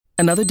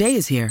Another day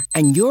is here,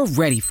 and you're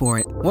ready for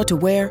it. What to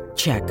wear?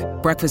 Check.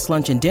 Breakfast,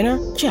 lunch, and dinner?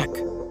 Check.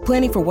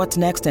 Planning for what's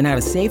next and how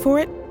to save for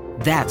it?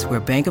 That's where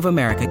Bank of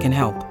America can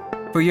help.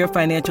 For your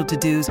financial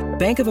to-dos,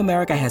 Bank of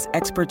America has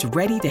experts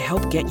ready to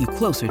help get you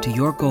closer to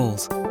your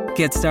goals.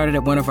 Get started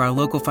at one of our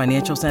local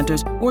financial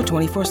centers or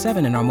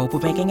 24/7 in our mobile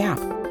banking app.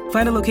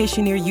 Find a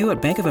location near you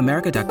at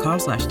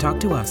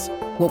bankofamerica.com/talktous.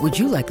 What would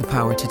you like the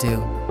power to do?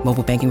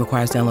 Mobile banking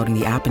requires downloading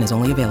the app and is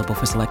only available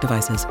for select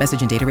devices.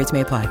 Message and data rates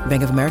may apply.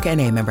 Bank of America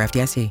N.A., member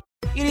FDIC.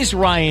 It is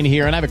Ryan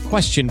here, and I have a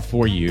question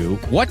for you.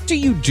 What do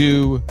you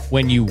do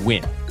when you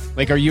win?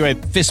 Like, are you a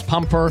fist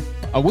pumper,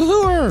 a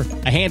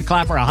woo-hooer, a hand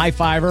clapper, a high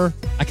fiver?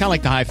 I kind of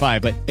like the high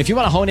five, but if you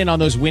want to hone in on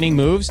those winning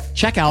moves,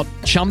 check out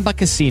Chumba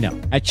Casino.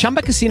 At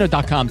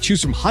ChumbaCasino.com,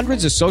 choose from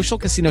hundreds of social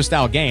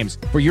casino-style games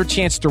for your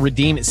chance to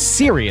redeem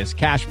serious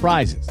cash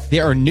prizes.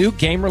 There are new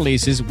game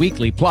releases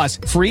weekly, plus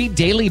free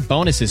daily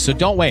bonuses. So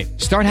don't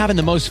wait. Start having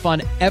the most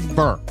fun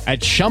ever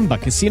at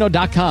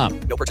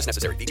ChumbaCasino.com. No purchase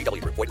necessary.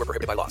 VGW Group. Void where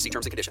prohibited by law. See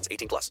terms and conditions.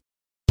 18+.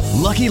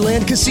 Lucky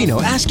Land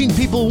Casino, asking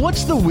people,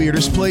 what's the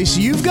weirdest place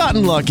you've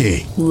gotten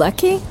lucky?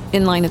 Lucky?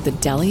 In line at the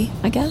deli,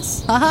 I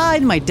guess? Aha,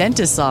 in my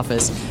dentist's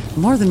office.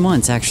 More than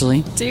once,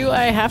 actually. Do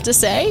I have to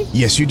say?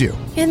 Yes, you do.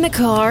 In the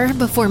car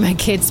before my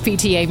kids'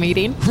 PTA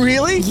meeting.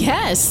 Really?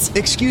 Yes.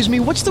 Excuse me,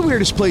 what's the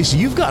weirdest place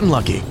you've gotten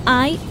lucky?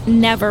 I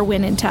never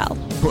win and tell.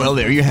 Well,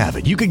 there you have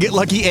it. You can get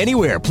lucky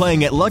anywhere,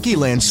 playing at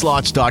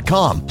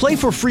LuckyLandSlots.com. Play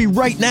for free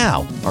right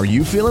now. Are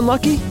you feeling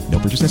lucky? No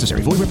purchase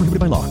necessary. Void where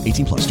prohibited by law.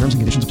 18+. Terms and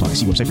conditions apply.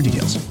 See website for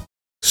details.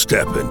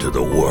 Step into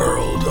the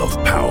world of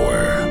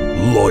power,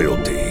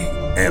 loyalty,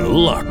 and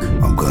luck.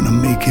 I'm gonna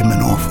make him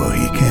an offer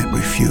he can't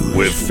refuse.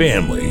 With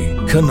family,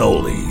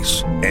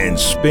 cannolis, and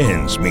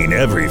spins mean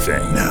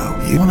everything. Now,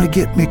 you wanna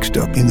get mixed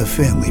up in the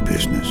family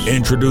business.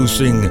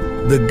 Introducing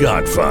The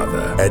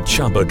Godfather at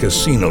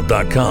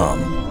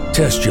ChumbaCasino.com.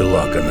 Test your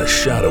luck in the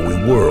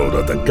shadowy world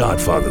of The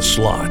Godfather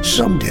slot.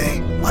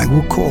 Someday, I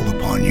will call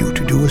upon you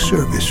to do a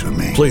service for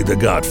me. Play The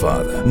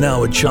Godfather,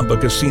 now at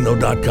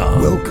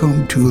ChumbaCasino.com.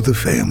 Welcome to the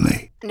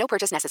family. No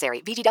purchase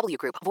necessary. VGW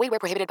Group. Void where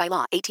prohibited by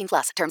law.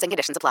 18+. Terms and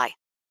conditions apply.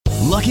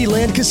 Lucky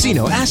Land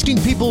Casino, asking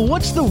people,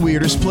 what's the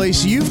weirdest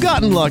place you've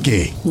gotten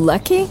lucky?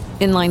 Lucky?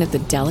 In line at the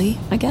deli,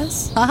 I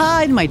guess?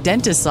 Aha, in my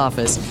dentist's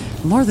office.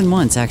 More than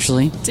once,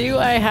 actually. Do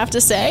I have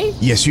to say?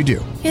 Yes, you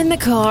do. In the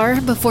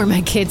car before my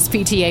kids'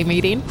 PTA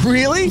meeting.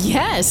 Really?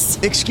 Yes.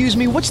 Excuse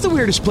me, what's the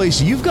weirdest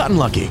place you've gotten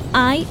lucky?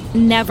 I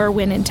never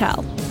win and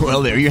tell.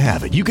 Well, there you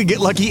have it. You can get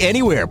lucky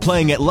anywhere,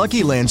 playing at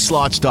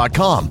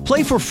LuckyLandSlots.com.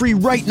 Play for free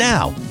right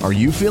now. Are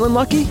you feeling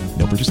lucky?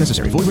 No purchase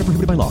necessary. Void where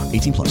prohibited by law.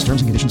 18+.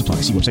 Terms and conditions apply.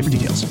 See website for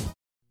details.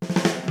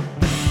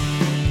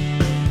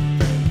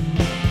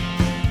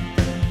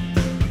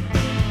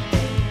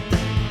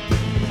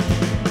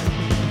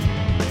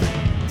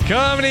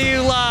 Coming to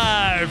you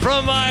live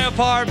from my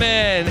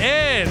apartment,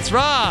 it's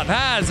Rob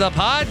Has a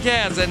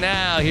Podcast. And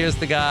now here's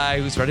the guy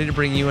who's ready to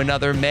bring you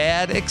another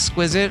mad,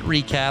 exquisite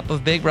recap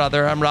of Big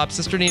Brother. I'm Rob's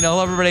sister Nina.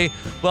 Hello, everybody.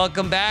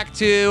 Welcome back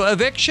to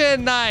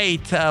Eviction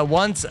Night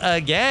once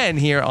again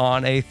here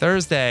on a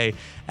Thursday.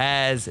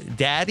 As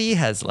Daddy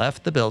has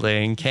left the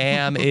building,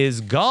 Cam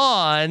is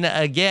gone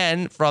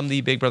again from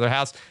the Big Brother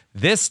house.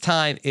 This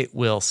time it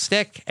will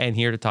stick. And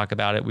here to talk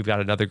about it, we've got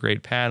another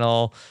great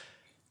panel.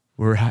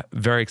 We're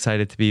very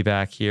excited to be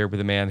back here with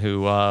a man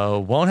who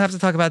won't have to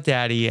talk about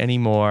Daddy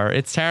anymore.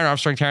 It's Taran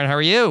Armstrong. Taran, how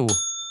are you?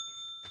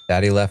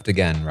 Daddy left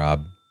again,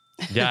 Rob.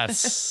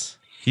 Yes,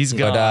 he's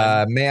gone.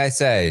 But may I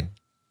say,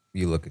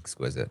 you look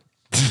exquisite.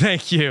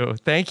 Thank you.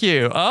 Thank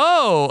you.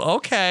 Oh,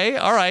 okay.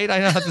 All right. I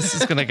know how this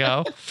is going to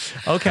go.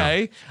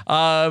 Okay.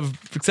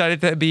 Excited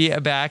to be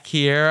back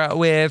here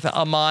with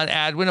Aman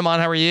Adwin.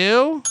 Aman, how are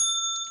you?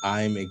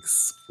 I'm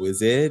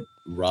exquisite.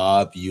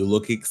 Rob, you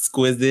look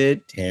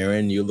exquisite.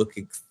 Taran, you look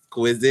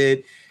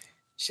exquisite.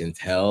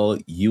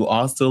 Chantel, you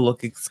also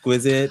look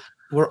exquisite.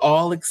 We're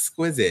all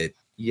exquisite.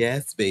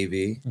 Yes,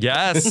 baby.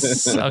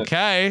 Yes.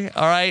 Okay.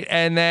 All right.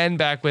 And then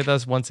back with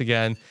us once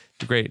again,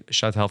 the great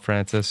Chantel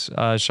Francis.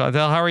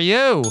 Chantel, how are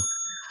you?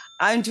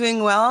 I'm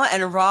doing well.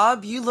 And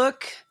Rob, you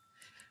look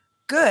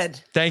good.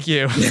 Thank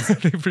you.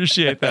 I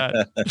appreciate that.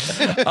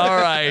 All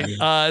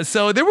right.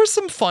 So there were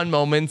some fun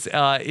moments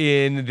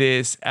in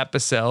this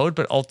episode,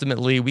 but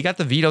ultimately we got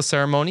the veto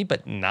ceremony,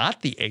 but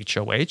not the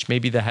HOH.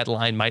 Maybe the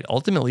headline might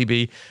ultimately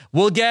be,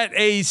 we'll get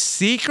a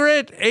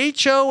secret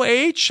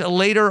HOH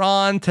later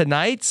on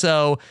tonight.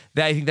 So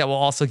I think that will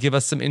also give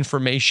us some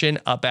information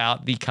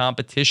about the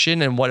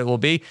competition and what it will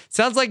be.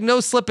 Sounds like no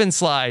slip and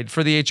slide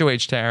for the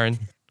HOH, Taran.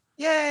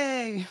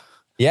 Yay.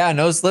 Yeah,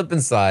 no slip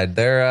and slide.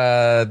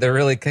 They're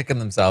really kicking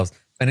themselves.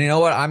 And you know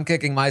what? I'm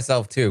kicking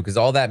myself too, because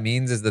all that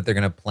means is that they're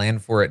going to plan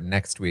for it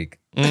next week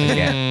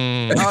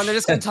again. Oh, and they're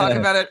just going to talk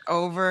about it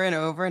over and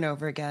over and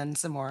over again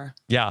some more.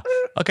 Yeah.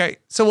 Okay.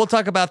 So we'll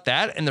talk about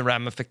that and the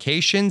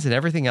ramifications and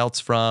everything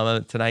else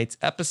from tonight's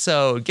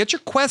episode. Get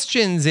your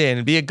questions in.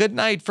 It'd be a good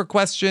night for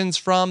questions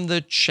from the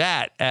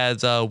chat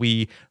as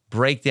we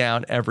break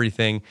down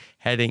everything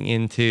heading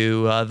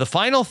into the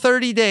final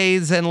 30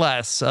 days and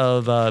less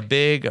of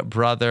Big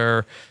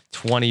Brother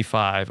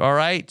BB25. All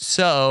right.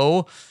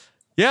 So,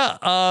 yeah.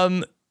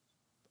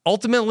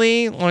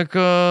 Ultimately, like,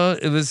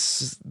 it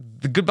was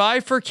the goodbye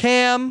for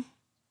Cam,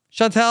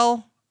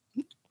 Chantel.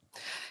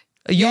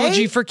 A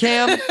eulogy for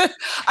Cam.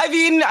 I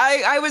mean,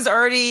 I was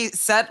already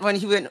set when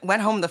he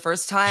went home the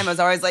first time. I was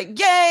always like,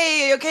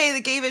 yay, okay,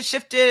 the game has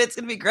shifted. It's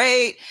going to be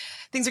great.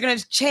 Things are going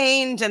to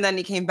change. And then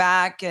he came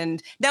back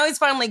and now he's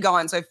finally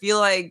gone. So I feel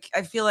like,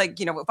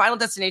 Final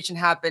Destination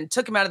happened,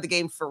 took him out of the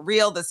game for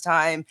real this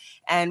time.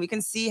 And we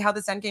can see how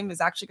this end game is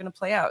actually going to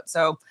play out.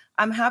 So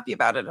I'm happy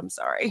about it. I'm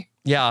sorry.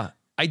 Yeah.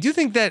 I do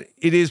think that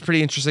it is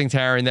pretty interesting,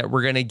 Taryn, that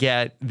we're going to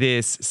get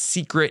this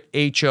secret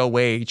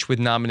HOH with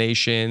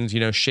nominations,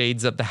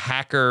 shades of the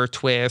hacker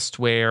twist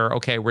where,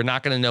 okay, we're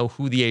not going to know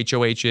who the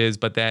HOH is,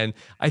 but then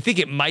I think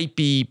it might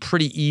be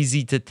pretty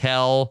easy to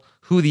tell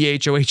who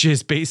the HOH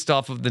is based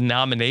off of the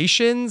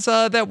nominations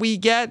that we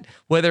get,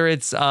 whether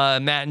it's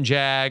Matt and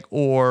Jag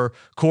or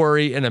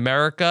Corey in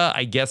America.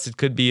 I guess it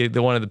could be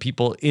one of the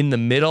people in the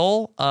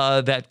middle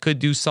that could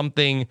do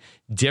something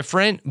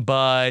different,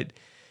 but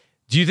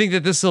do you think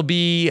that this will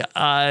be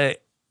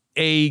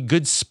a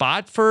good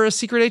spot for a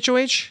secret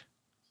HOH?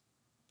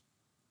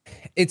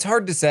 It's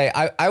hard to say.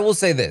 I will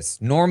say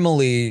this.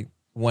 Normally,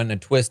 when a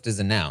twist is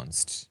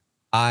announced,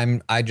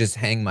 I just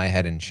hang my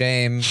head in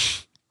shame.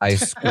 I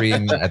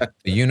scream at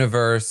the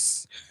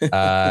universe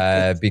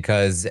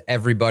because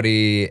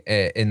everybody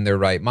in their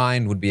right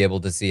mind would be able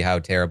to see how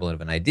terrible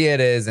of an idea it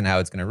is and how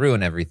it's going to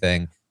ruin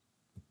everything.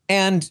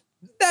 And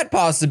that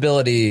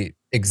possibility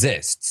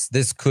exists.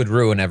 This could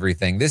ruin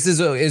everything. This is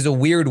a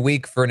weird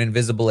week for an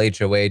invisible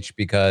HOH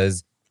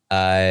because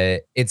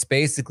it's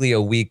basically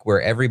a week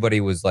where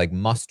everybody was like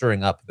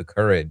mustering up the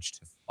courage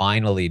to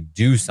finally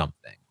do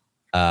something.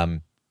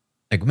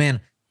 Like,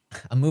 man,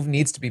 a move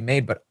needs to be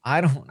made, but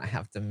I don't want to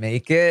have to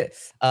make it.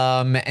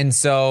 And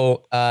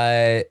so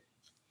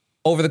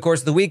over the course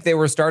of the week, they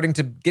were starting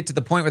to get to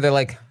the point where they're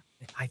like,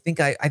 I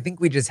think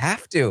we just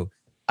have to.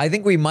 I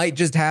think we might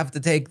just have to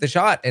take the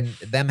shot, and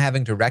them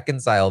having to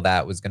reconcile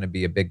that was going to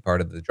be a big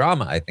part of the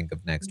drama, I think,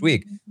 of next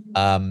week.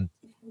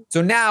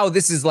 So now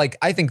this is like,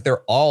 I think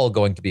they're all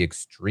going to be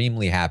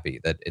extremely happy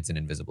that it's an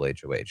invisible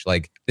HOH.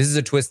 Like, this is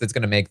a twist that's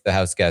going to make the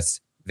house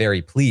guests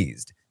very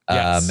pleased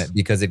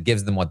because it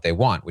gives them what they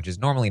want, which is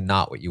normally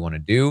not what you want to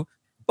do.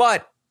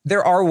 But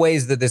there are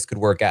ways that this could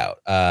work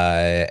out.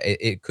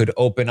 It could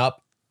open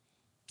up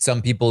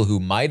some people who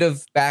might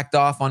have backed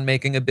off on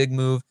making a big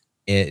move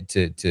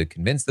to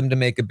convince them to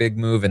make a big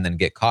move and then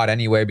get caught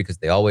anyway, because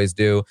they always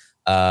do.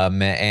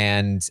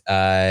 And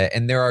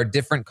there are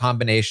different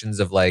combinations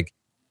of like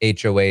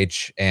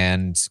HOH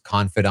and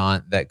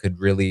confidant that could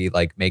really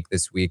like make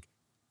this week,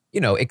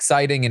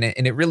 exciting,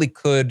 and it really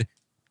could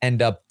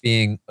end up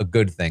being a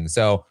good thing.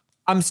 So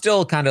I'm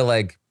still kind of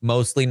like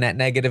mostly net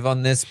negative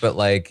on this, but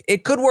like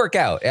it could work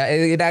out.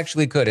 It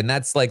actually could, and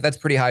that's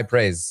pretty high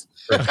praise.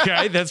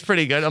 Okay, that's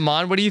pretty good.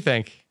 Amon, what do you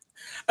think?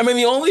 I mean,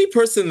 the only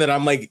person that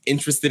I'm like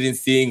interested in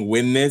seeing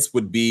win this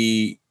would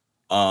be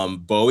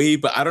Bowie,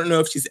 but I don't know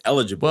if she's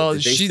eligible. Well,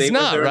 she's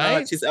not,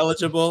 right? She's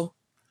eligible.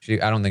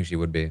 I don't think she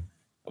would be.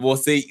 We'll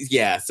see.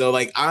 Yeah. So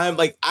like,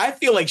 I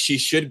feel like she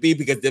should be,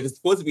 because if it's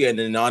supposed to be an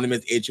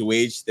anonymous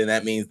HOH, then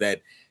that means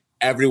that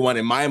everyone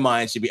in my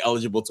mind should be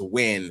eligible to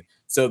win.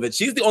 So that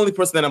she's the only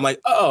person that I'm like,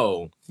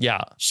 oh,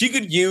 yeah, she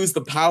could use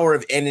the power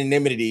of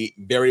anonymity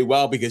very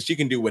well, because she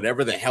can do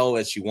whatever the hell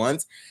that she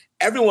wants.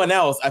 Everyone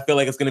else, I feel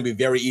like it's going to be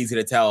very easy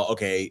to tell,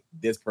 okay,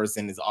 this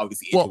person is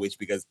obviously HOH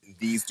because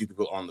these two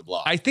people are on the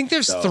block. I think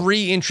there's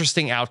three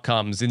interesting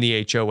outcomes in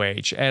the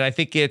HOH, and I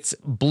think it's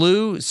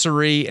Blue,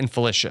 Suri, and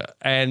Felicia.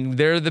 And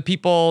they're the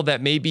people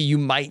that maybe you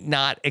might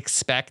not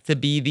expect to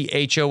be the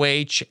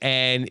HOH,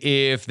 and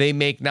if they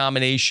make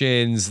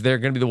nominations, they're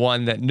going to be the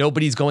one that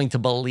nobody's going to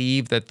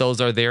believe that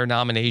those are their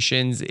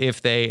nominations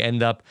if they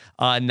end up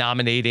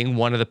nominating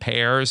one of the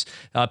pairs.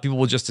 People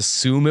will just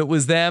assume it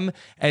was them,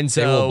 and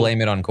so they will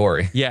blame it on Corey.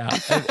 Yeah.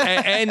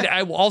 And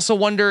I also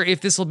wonder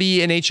if this will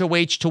be an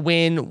HOH to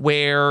win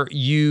where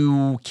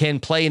you can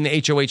play in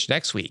the HOH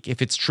next week.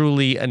 If it's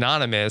truly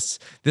anonymous,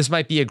 this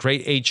might be a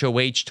great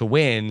HOH to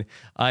win.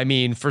 I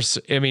mean, if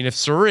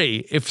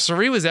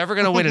Suri was ever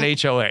going to win an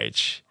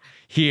HOH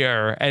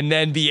here and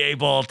then be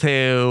able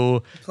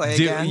to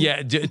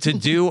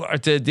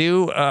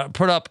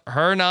put up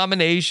her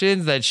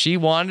nominations that she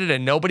wanted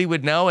and nobody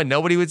would know and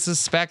nobody would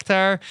suspect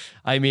her.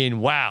 I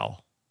mean, wow.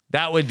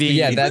 That would be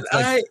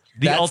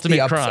the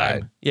ultimate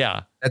crime.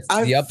 Yeah. That's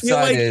the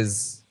upside,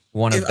 is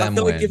one of them I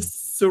feel win. like if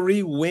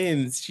Suri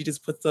wins, she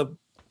just puts up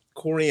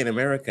Corey in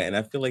America, and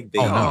I feel like they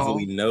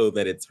easily know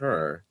that it's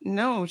her.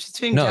 No, she's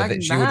doing Jag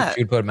and she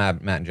would put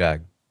Matt and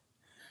Jag.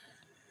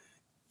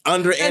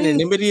 Under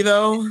anonymity,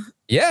 though?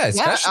 Yeah,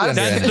 especially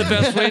that's the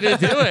best way to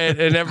do it.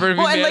 And never be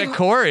mad at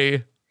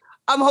Corey.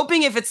 I'm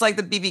hoping if it's like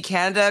the BB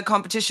Canada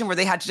competition where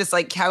they had to just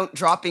like count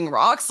dropping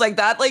rocks, like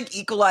that like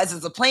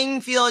equalizes the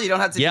playing field. You don't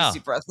have to be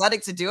super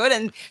athletic to do it.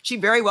 And she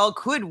very well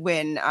could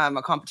win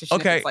a competition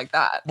if it's like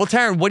that. Well,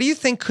 Taryn, what do you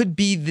think could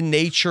be the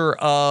nature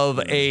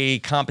of a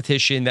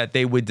competition that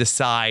they would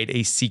decide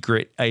a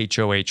secret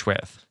HOH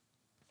with?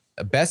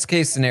 a best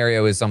case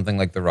scenario is something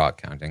like The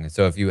Rock counting.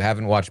 So if you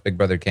haven't watched Big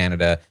Brother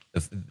Canada,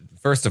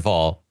 first of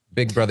all,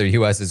 Big Brother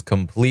US is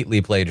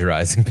completely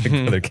plagiarizing Big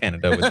Brother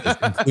Canada with this,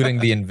 including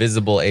the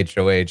invisible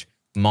HOH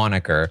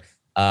moniker.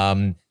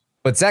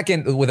 But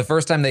second, with the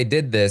first time they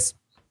did this,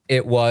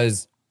 it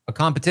was a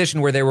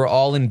competition where they were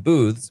all in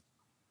booths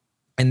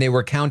and they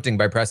were counting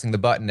by pressing the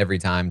button every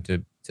time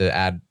to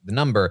add the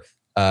number,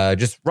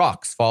 just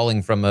rocks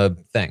falling from a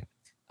thing.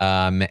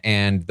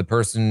 And the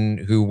person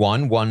who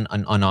won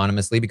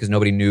anonymously because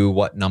nobody knew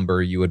what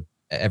number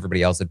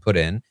everybody else had put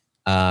in.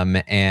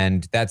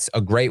 And that's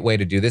a great way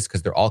to do this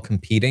because they're all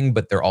competing,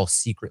 but they're all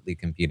secretly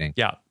competing.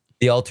 Yeah.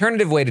 The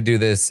alternative way to do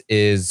this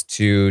is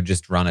to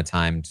just run a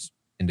timed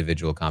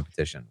individual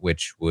competition,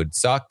 which would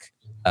suck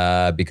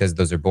because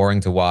those are boring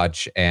to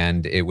watch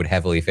and it would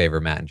heavily favor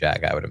Matt and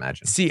Jag, I would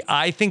imagine. See,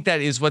 I think that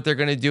is what they're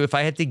going to do. If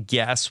I had to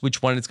guess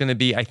which one it's going to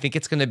be, I think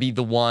it's going to be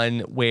the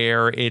one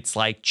where it's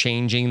like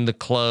changing the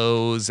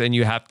clothes and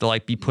you have to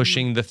like be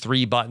pushing the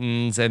 3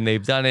 buttons, and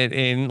they've done it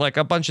in like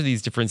a bunch of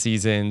these different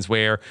seasons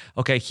where,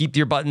 okay, keep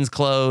your buttons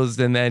closed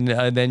and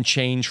then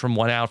change from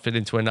one outfit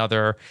into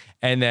another.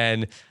 And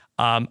then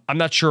I'm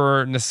not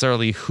sure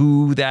necessarily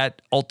who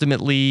that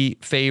ultimately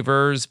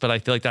favors, but I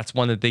feel like that's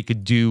one that they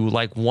could do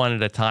like one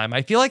at a time.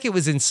 I feel like it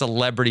was in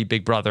Celebrity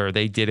Big Brother.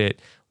 They did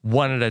it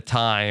one at a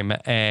time,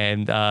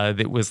 and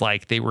it was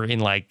like they were in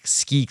like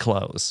ski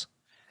clothes.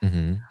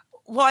 Mm-hmm.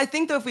 Well, I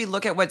think though, if we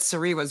look at what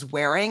Suri was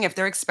wearing, if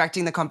they're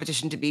expecting the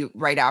competition to be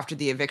right after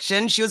the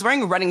eviction, she was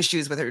wearing running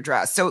shoes with her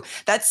dress. So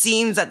that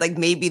seems that like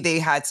maybe they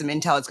had some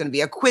intel. It's going to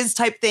be a quiz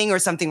type thing or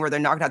something where they're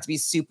not going to have to be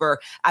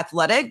super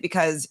athletic,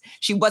 because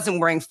she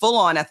wasn't wearing full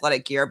on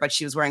athletic gear, but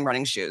she was wearing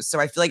running shoes. So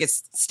I feel like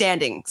it's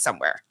standing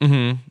somewhere.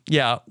 Mm-hmm.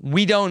 Yeah,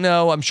 we don't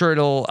know. I'm sure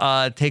it'll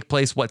take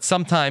place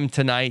sometime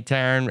tonight,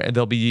 Taryn.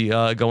 They'll be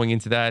going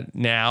into that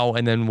now,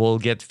 and then we'll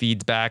get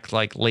feeds back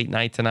like late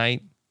night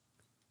tonight.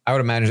 I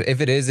would imagine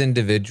if it is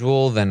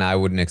individual, then I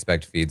wouldn't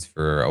expect feeds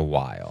for a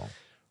while.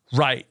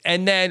 Right.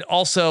 And then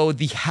also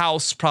the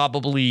house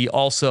probably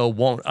also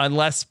won't,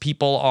 unless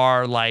people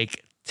are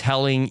like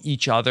telling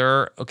each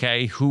other,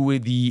 okay, who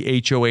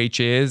the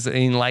HOH is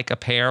in like a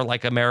pair,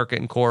 like America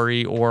and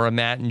Corey or a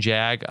Matt and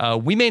Jag.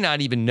 We may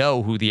not even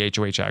know who the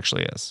HOH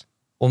actually is.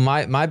 Well,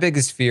 my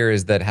biggest fear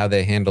is that how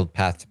they handled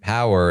Path to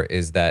Power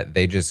is that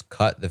they just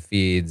cut the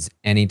feeds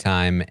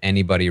anytime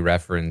anybody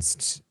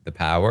referenced the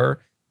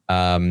power.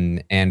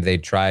 And they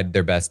tried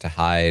their best to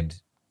hide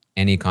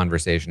any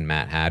conversation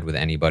Matt had with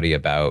anybody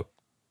about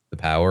the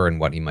power and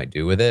what he might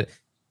do with it.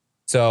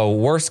 So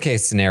worst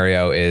case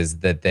scenario is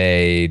that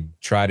they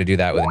try to do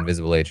that with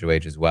Invisible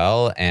HOH as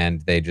well.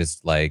 And they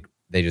just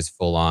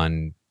full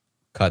on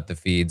cut the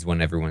feeds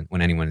when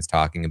anyone is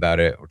talking about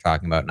it or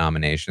talking about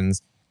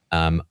nominations.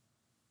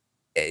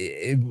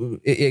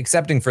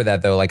 Excepting for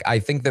that though, like I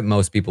think that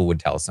most people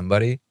would tell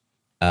somebody.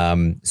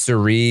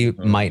 Suri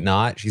might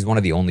not. She's one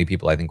of the only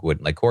people I think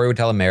would. Like Corey would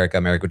tell America,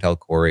 America would tell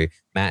Corey,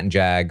 Matt and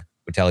Jag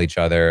would tell each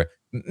other.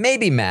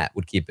 Maybe Matt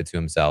would keep it to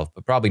himself,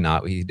 but probably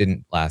not. He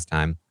didn't last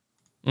time.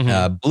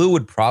 Mm-hmm. Blue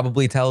would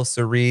probably tell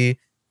Suri.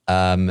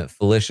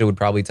 Felicia would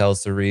probably tell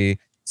Suri.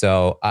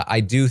 So I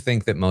do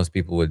think that most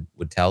people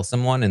would tell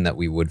someone and that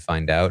we would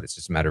find out. It's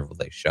just a matter of what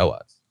they show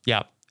us.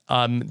 Yeah.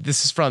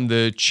 This is from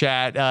the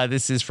chat.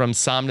 This is from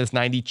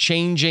Somnus90.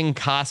 Changing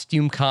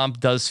costume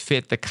comp does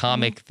fit the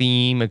comic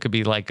theme. It could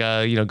be like,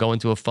 go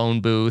into a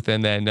phone booth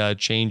and then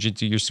change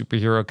into your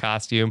superhero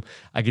costume.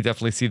 I could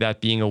definitely see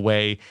that being a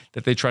way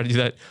that they try to do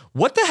that.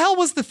 What the hell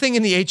was the thing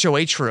in the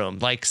HOH room?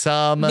 Like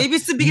maybe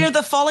it's the beginning of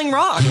the falling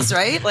rocks,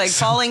 right? Like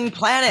falling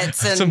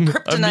planets and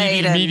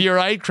kryptonite.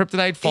 Meteorite,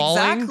 kryptonite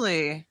falling.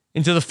 Exactly.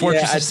 Into the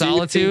Fortress of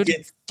Solitude.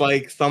 It's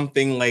like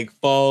something like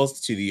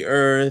falls to the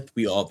earth.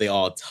 They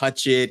all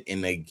touch it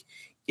and they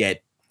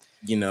get,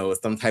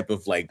 some type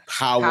of like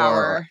power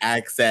or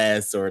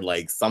access or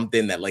like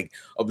something that like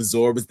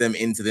absorbs them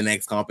into the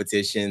next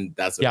competition.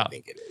 That's what I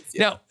think it is.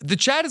 Yeah. Now, the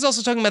chat is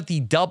also talking about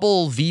the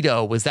double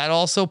veto. Was that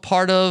also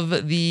part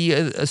of the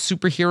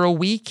superhero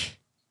week?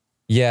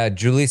 Yeah,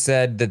 Julie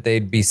said that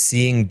they'd be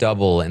seeing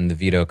double in the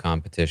veto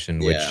competition,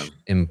 which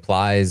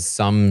implies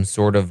some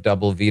sort of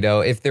double veto.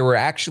 If there were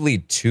actually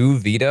 2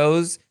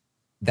 vetoes,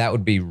 that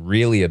would be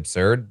really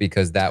absurd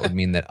because that would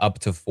mean that up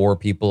to 4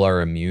 people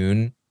are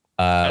immune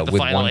with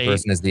one 8.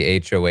 person as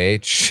the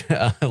HOH.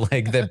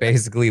 Like that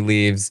basically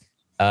leaves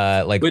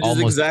which is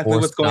almost exactly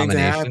what's going to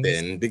nominations.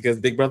 happen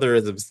because Big Brother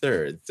is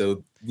absurd.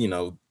 So,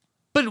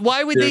 But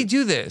why would they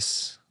do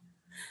this?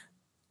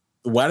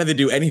 Why do they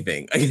do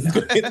anything? It's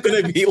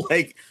going to be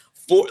like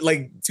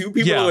 2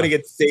 people are going to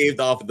get saved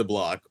off of the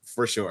block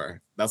for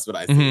sure. That's what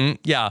I think.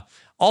 Mm-hmm. Yeah.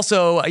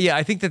 Also,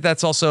 I think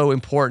that's also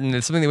important.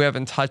 It's something that we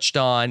haven't touched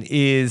on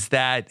is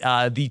that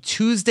the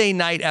Tuesday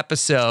night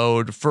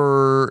episode,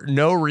 for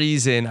no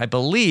reason, I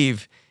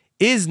believe,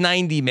 is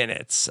 90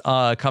 minutes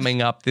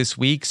coming up this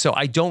week. So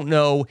I don't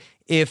know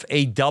if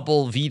a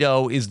double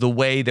veto is the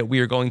way that we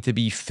are going to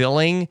be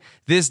filling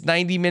this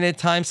 90-minute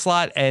time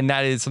slot. And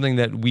that is something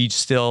that we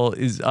still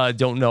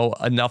don't know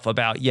enough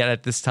about yet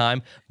at this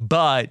time.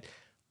 But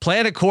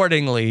plan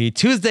accordingly.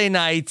 Tuesday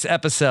night's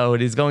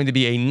episode is going to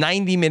be a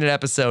 90-minute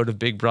episode of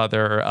Big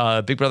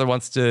Brother. Big Brother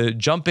wants to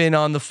jump in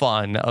on the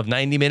fun of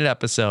 90-minute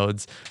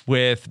episodes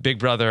with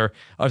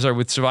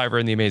with Survivor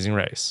and The Amazing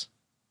Race.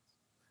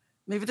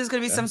 Maybe there's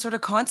going to be some sort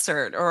of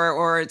concert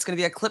or it's going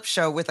to be a clip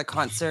show with a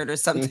concert or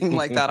something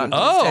like that on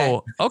Tuesday.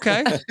 Oh,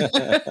 okay.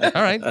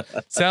 All right.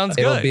 Sounds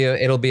good.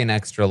 It'll be an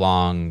extra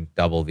long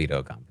double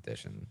veto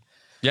competition.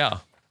 Yeah.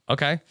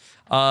 Okay.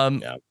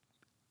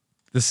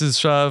 This is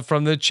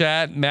from the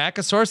chat.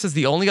 Macasaur says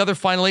the only other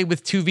Final 8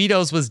 with 2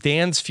 vetoes was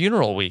Dan's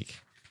funeral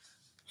week.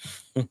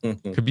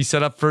 Could be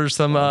set up for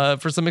some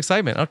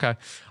excitement. Okay.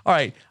 All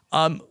right.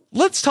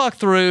 Let's talk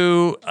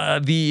through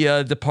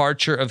the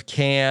departure of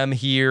Cam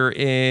here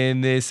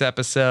in this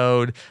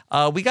episode.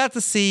 We got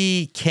to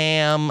see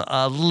Cam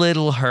a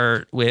little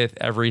hurt with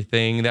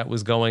everything that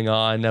was going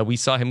on. We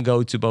saw him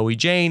go to Bowie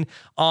Jane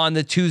on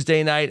the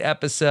Tuesday night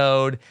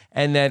episode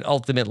and then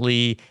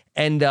ultimately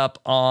end up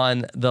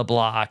on the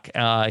block.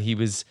 He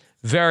was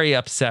very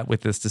upset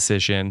with this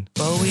decision.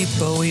 Bowie.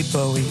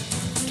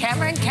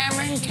 Cameron.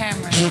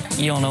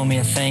 You don't owe me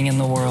a thing in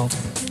the world.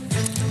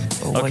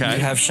 But what you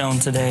have shown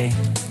today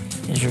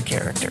is your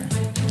character.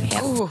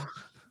 Ooh.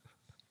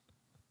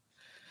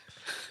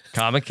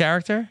 Comic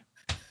character?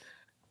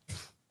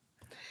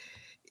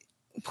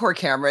 Poor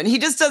Cameron. He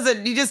just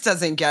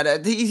doesn't get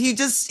it. He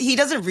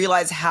doesn't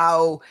realize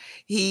how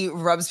he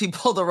rubs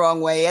people the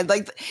wrong way. And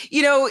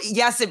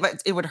yes,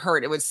 it would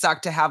hurt. It would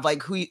suck to have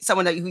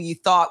someone who you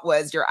thought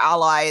was your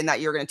ally and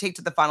that you're going to take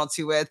to the final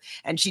 2 with,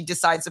 and she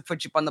decides to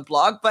put you up on the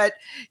block, but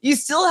you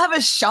still have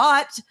a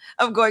shot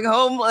of going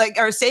home,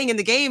 or staying in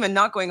the game and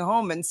not going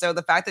home. And so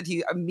the fact that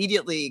he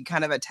immediately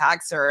kind of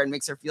attacks her and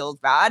makes her feel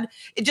bad,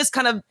 it just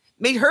kind of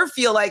made her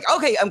feel like,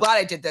 okay, I'm glad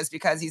I did this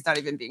because he's not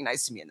even being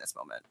nice to me in this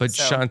moment. But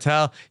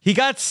Chantal, he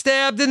got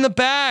stabbed in the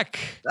back.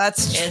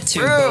 That's Et tu,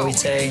 true. Bowie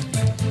Tay.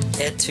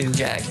 Et tu,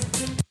 Jack.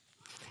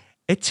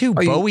 Et tu,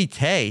 Bowie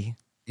Tay.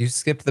 You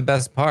skipped the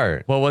best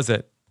part. What was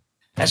it?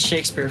 That's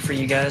Shakespeare for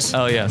you guys.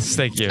 Oh, yes.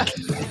 Thank you.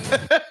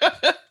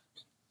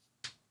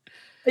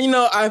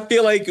 I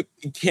feel like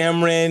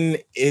Cameron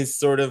is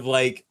sort of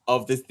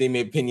of the same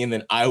opinion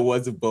that I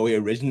was of Bowie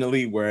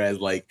originally, whereas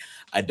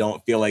I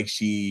don't feel like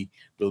she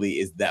really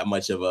is that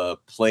much of a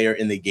player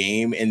in the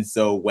game. And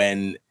so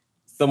when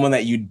someone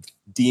that you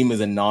deem as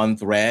a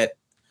non-threat,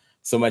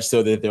 so much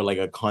so that they're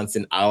a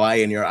constant ally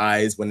in your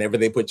eyes, whenever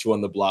they put you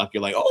on the block,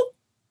 you're like, oh,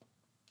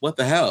 what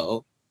the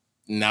hell?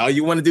 Now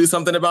you want to do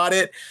something about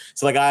it?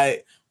 So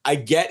I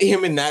get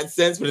him in that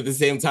sense, but at the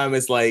same time,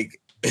 it's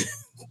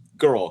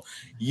girl,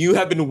 you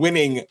have been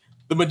winning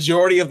the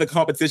majority of the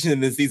competition in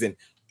this season.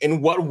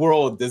 In what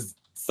world does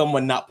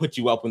someone not put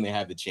you up when they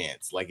have the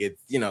chance?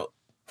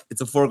 It's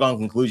a foregone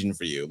conclusion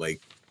for you.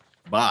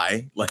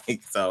 Bye.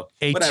 So.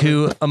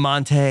 A2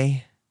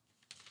 Amante.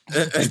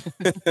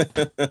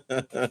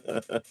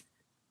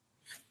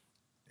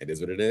 It is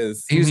what it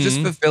is. He was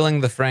just fulfilling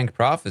the Frank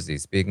prophecy.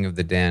 Speaking of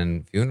the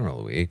Dan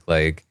funeral week,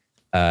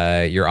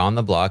 you're on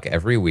the block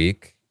every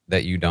week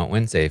that you don't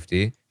win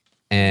safety,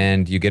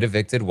 and you get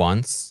evicted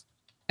once,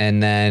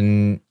 and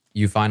then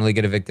you finally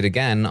get evicted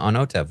again on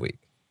OTEV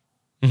week.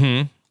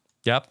 Mm-hmm.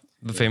 Yep.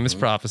 The famous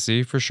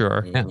prophecy for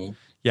sure.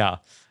 Yeah.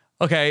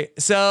 Okay,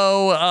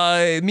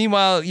 so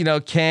meanwhile,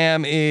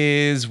 Cam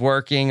is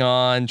working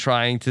on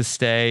trying to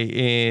stay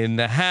in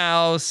the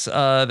house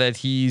that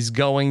he's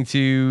going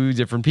to,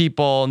 different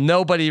people.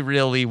 Nobody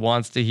really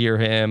wants to hear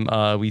him.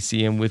 We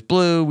see him with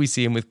Blue. We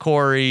see him with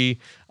Corey.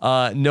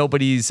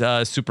 Nobody's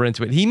super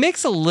into it. He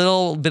makes a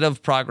little bit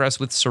of progress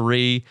with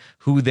Sari,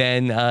 who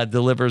then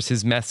delivers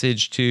his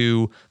message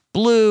to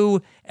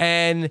Blue.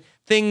 And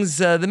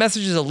the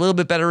message is a little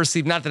bit better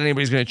received. Not that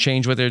anybody's going to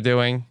change what they're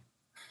doing.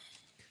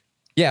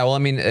 Yeah, well, I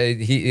mean,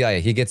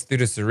 he gets through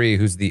to Sari,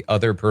 who's the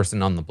other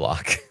person on the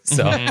block.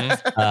 So,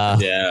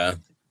 yeah,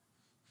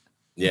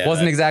 it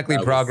wasn't exactly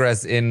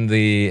progress in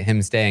the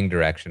him staying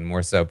direction,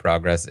 more so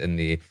progress in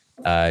the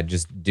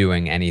just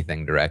doing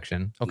anything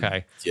direction.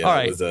 Okay, yeah, all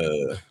right. It was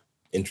a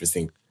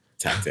interesting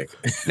tactic.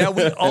 Now,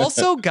 we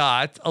also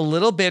got a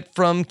little bit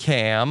from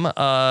Cam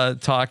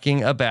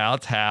talking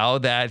about how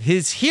that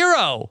his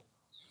hero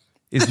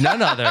is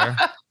none other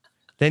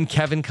than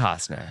Kevin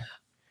Costner.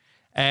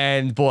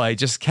 And boy,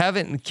 just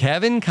Kevin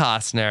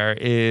Costner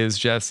is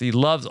he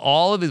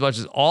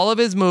watches all of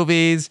his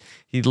movies.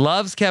 He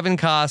loves Kevin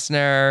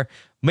Costner.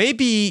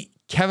 Maybe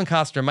Kevin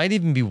Costner might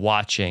even be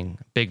watching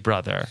Big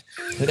Brother.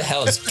 Who the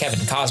hell is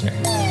Kevin Costner?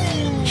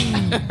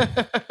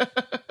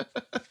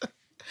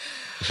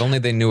 If only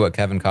they knew what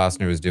Kevin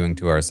Costner was doing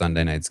to our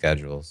Sunday night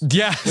schedules.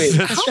 Yes,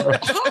 that's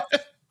right.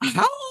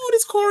 How old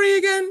is Corey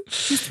again?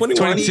 He's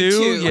 21.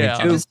 22, yeah.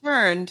 22. Just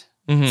turned.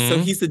 Mm-hmm. So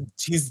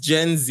he's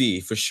Gen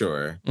Z for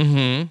sure.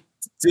 Mm-hmm.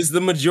 Does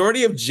the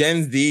majority of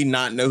Gen Z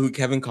not know who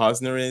Kevin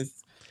Costner is?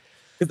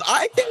 Because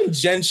I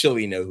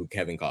tangentially know who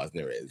Kevin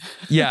Costner is.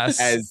 Yes.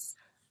 As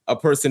a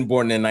person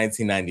born in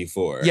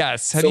 1994.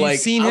 Yes. Have you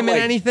seen him in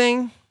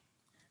anything?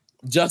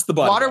 Just the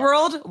body.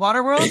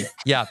 Waterworld?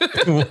 Yeah.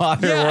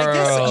 Waterworld.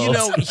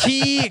 Yeah, I guess,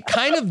 he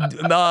kind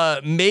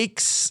of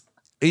makes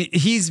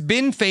he's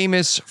been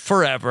famous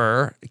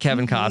forever,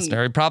 Kevin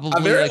Costner.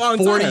 Probably very like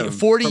long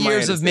 40 time,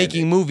 years of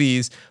making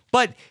movies.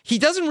 But he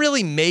doesn't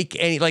really make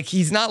any, like,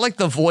 he's not like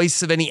the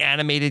voice of any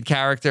animated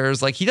characters.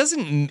 Like, he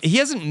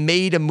hasn't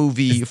made a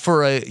movie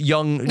for a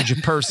young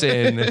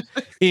person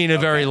in a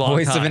very long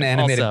time. Voice of an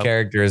animated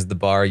character is the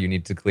bar you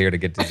need to clear to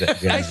get to Gen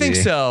Z. I think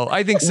so.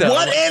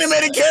 What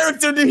animated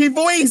character did he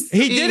voice?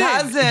 He did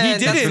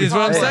it, is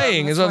what I'm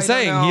saying.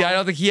 I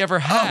don't think he ever Oh.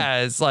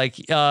 has. Like,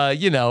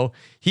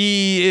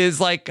 he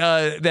is like,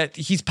 that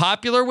he's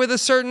popular with a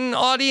certain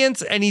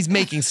audience and he's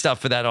making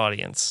stuff for that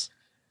audience.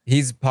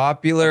 He's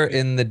popular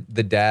in the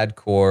dad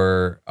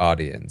core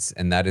audience,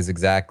 and that is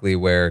exactly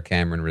where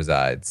Cameron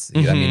resides.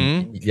 I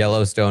mean,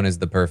 Yellowstone is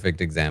the perfect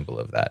example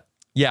of that.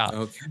 Yeah.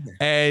 Okay.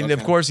 And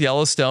of course,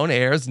 Yellowstone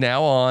airs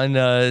now on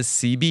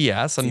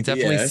CBS. I'm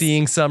definitely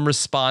seeing some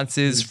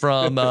responses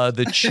from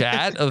the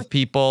chat of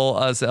people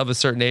of a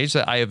certain age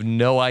that I have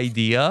no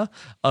idea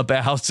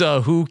about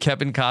who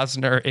Kevin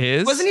Costner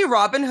is. Wasn't he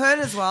Robin Hood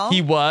as well?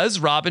 He was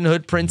Robin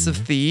Hood, Prince of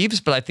Thieves,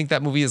 but I think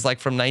that movie is like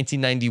from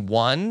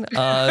 1991.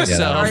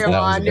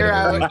 You're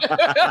out.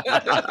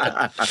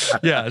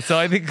 Yeah, so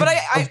I think. But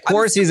of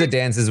course, he's a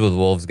Dances with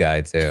Wolves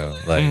guy too.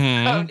 Like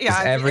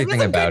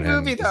everything about him.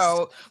 Movie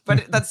though,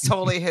 but that's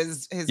totally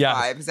his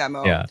vibe, his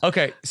MO. Yeah.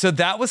 Okay, so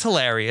that was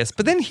hilarious.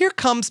 But then here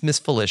comes Miss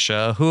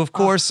Felicia, who of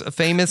course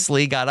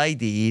famously got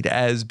ID'd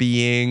as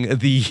being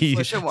the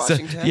Felicia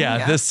Washington,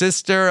 the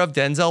sister of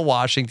Denzel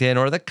Washington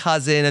or the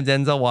cousin of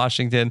Denzel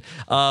Washington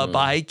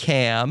by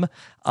Cam.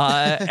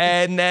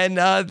 And then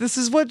this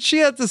is what she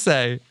had to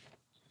say.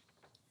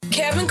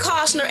 Kevin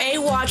Costner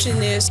ain't watching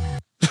this.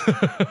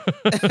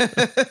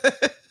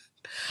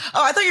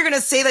 Oh, I thought you were going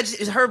to say that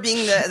her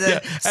being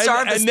the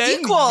star of the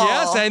sequel.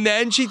 Yes, and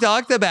then she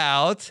talked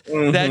about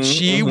that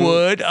she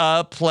would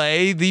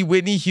play the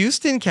Whitney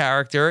Houston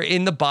character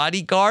in The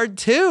Bodyguard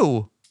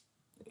 2.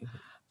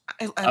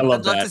 I'd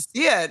love to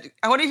see it.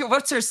 I wonder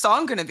what's her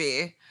song going to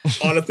be.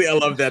 Honestly, I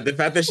love that. The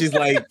fact that she's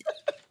like,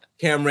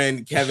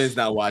 Kevin's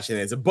not watching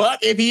this, but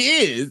if he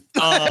is,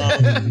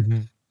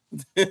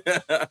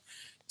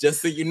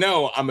 just so you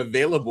know, I'm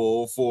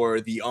available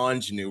for the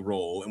ingenue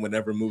role in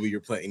whatever movie you're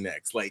playing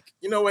next. Like,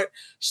 you know what?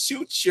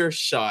 Shoot your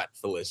shot,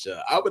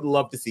 Felicia. I would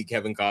love to see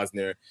Kevin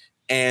Costner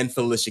and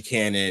Felicia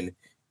Cannon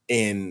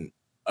in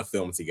a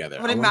film together.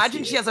 But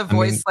imagine she has a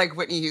voice like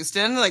Whitney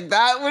Houston. Like,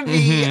 that would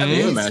be amazing. Can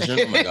you imagine?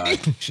 Oh my God.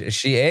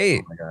 She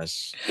ate. Oh my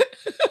gosh.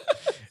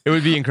 It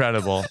would be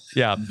incredible.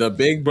 Yeah. The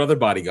Big Brother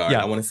Bodyguard.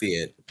 Yeah. I want to see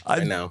it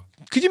right now.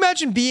 Could you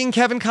imagine being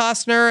Kevin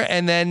Costner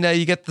and then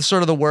you get the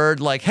sort of the word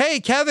like,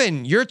 hey,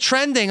 Kevin, you're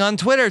trending on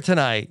Twitter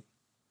tonight.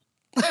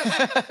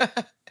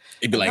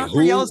 It'd be like,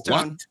 who?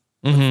 Yellowstone.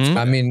 What?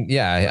 I mean,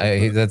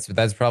 yeah,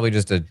 that's probably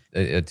just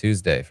a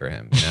Tuesday for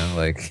him, you know,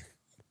 like.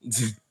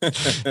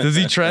 Does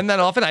he trend that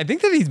often? I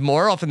think that he's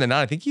more often than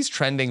not. I think he's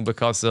trending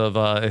because of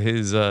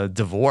his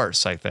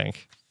divorce, I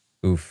think.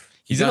 Oof.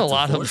 He's in a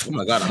lot of. Oh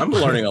my God, I'm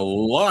learning a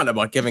lot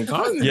about Kevin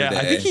Costner. Yeah,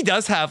 today. I think he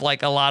does have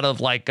like a lot of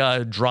like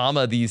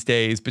drama these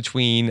days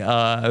between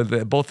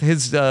both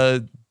his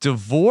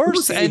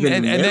divorce and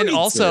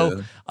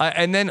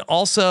then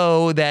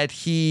also that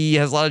he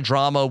has a lot of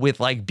drama with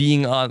like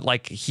being on,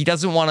 like he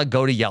doesn't want to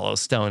go to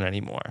Yellowstone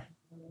anymore.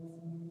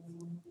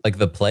 Like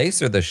the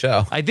place or the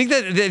show? I think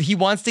that he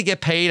wants to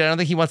get paid. I don't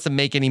think he wants to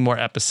make any more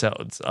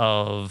episodes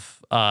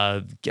of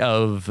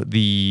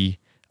the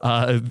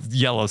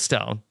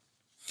Yellowstone.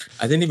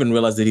 I didn't even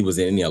realize that he was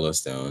in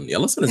Yellowstone.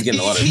 Yellowstone is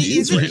getting a lot of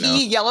views right now.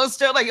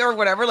 Yellowstone, like, or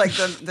whatever, like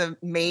the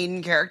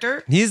main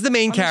character. He's the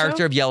main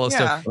character of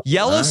Yellowstone.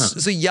 Yeah.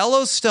 So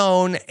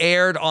Yellowstone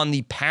aired on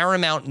the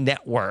Paramount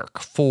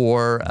Network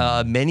for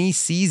many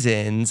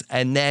seasons,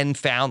 and then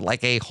found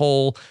like a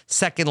whole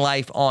second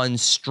life on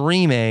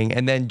streaming.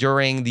 And then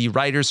during the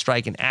writer's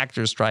strike and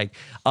actor's strike,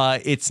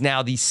 it's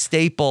now the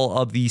staple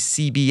of the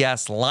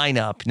CBS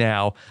lineup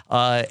now,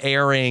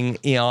 airing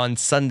on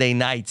Sunday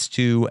nights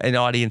to an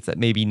audience that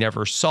maybe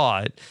never saw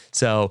it.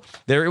 So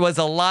there was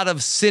a lot of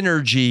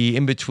synergy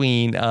in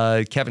between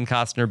Kevin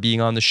Costner being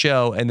on the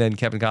show and then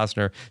Kevin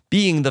Costner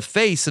being the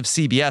face of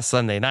CBS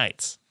Sunday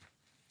nights.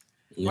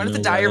 What if the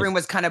diary room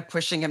was kind of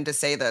pushing him to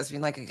say this,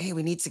 being like, hey,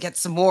 we need to get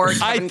some more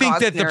Kevin I think Costner.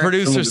 That the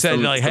producer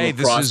said, like, hey,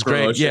 this is great.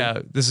 promotion.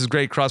 Yeah, this is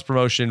great cross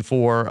promotion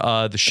for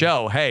the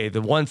show. Hey,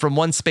 the one from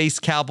one space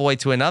cowboy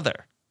to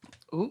another.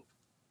 Ooh.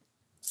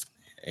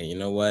 And you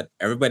know what?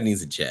 Everybody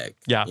needs a check.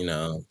 Yeah. You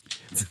know.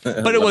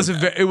 But it was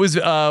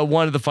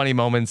one of the funny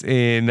moments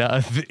in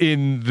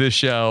the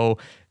show.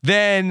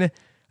 Then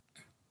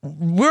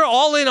we're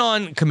all in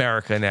on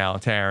Comerica now,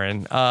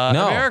 Taryn.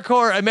 No.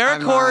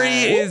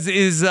 AmeriCorps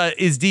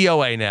is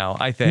DOA now,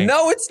 I think.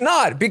 No, it's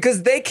not,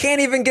 because they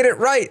can't even get it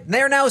right.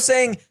 They're now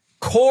saying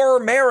Core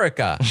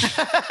America.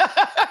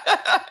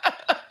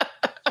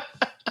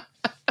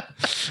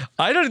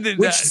 I don't think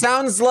which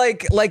sounds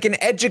like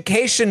an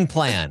education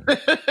plan.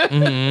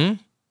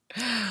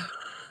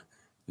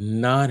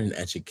 Not an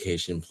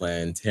education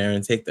plan.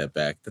 Taryn, take that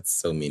back. That's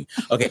so mean.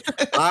 Okay,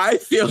 I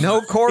feel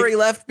no Corey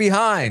left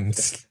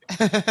behind.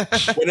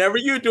 Whenever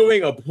you're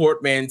doing a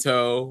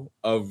portmanteau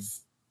of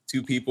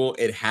two people,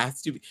 it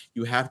has to be,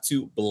 you have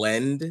to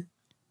blend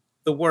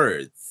the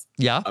words.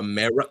 Yeah.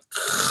 America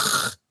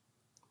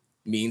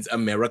means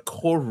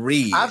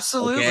AmeriCorey.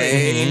 Absolutely.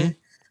 Okay?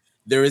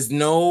 There is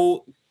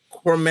no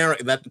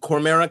Cormerica. That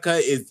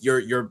Cormerica is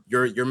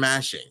you're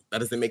mashing. That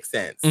doesn't make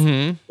sense.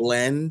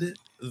 Blend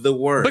the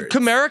words. But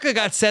Comerica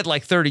got said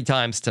like 30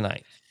 times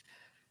tonight.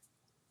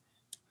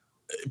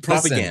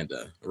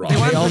 Propaganda.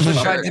 They also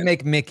tried to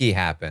make Mickey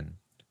happen.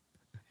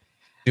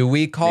 Do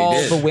we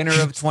call the winner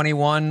of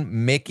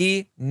 21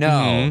 Mickey?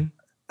 No.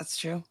 That's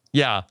true.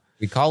 Yeah.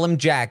 We call him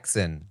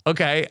Jackson.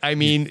 Okay. I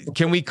mean,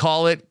 can we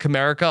call it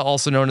Comerica,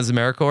 also known as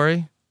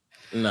AmeriCorey?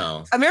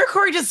 No.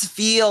 AmeriCorey just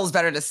feels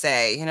better to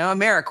say,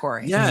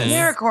 AmeriCorey. Yes.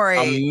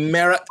 AmeriCorey.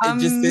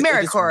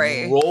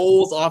 AmeriCorey. It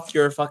rolls off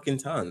your fucking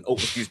tongue. Oh,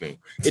 excuse me.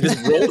 It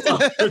just rolls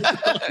off your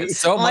tongue.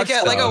 So like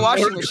a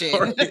washing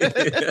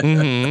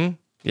machine.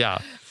 Yeah.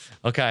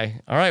 Okay.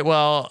 All right.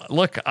 Well,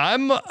 look,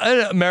 I'm an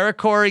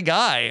AmeriCorey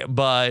guy,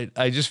 but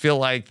I just feel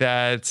like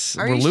that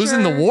we're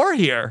losing the war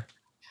here.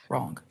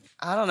 Wrong.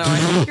 I don't know. I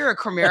think you're a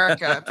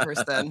Comerica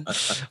person.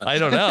 I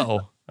don't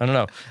know.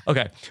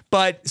 Okay.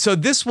 But so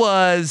this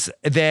was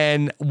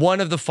then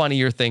one of the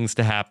funnier things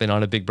to happen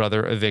on a Big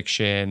Brother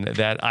eviction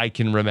that I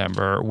can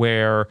remember,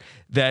 where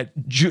that,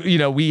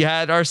 we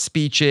had our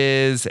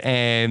speeches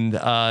and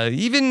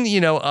even,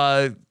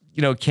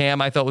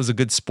 Cam, I thought was a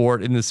good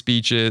sport in the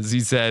speeches. He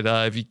said,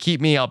 if you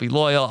keep me, I'll be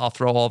loyal. I'll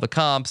throw all the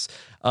comps.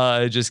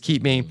 Just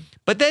keep me.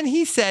 But then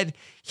he said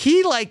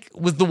he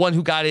was the one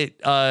who got it.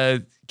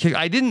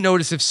 I didn't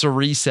notice if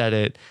Sari said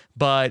it,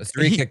 but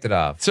Sari kicked it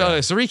off. So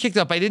Sari kicked it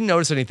up. I didn't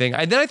notice anything.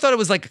 And then I thought it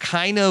was like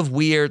kind of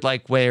weird,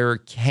 like where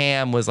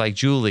Cam was like,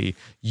 Julie,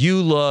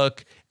 you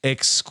look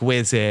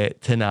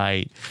exquisite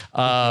tonight.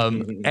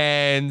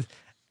 And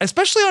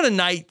especially on a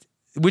night,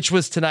 which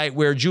was tonight,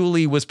 where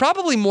Julie was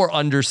probably more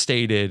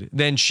understated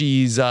than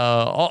she's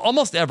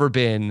almost ever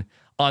been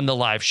on the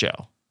live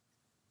show.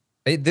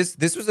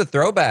 This was a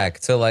throwback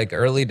to like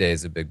early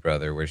days of Big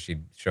Brother, where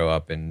she'd show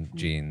up in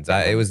jeans.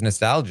 It was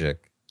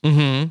nostalgic.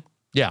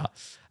 Yeah.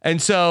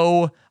 And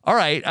so, all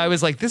right, I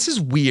was like, this is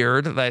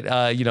weird that,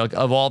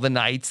 of all the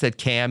nights that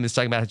Cam is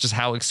talking about just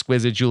how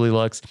exquisite Julie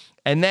looks.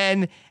 And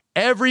then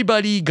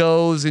everybody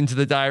goes into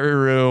the diary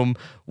room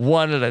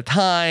one at a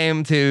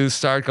time to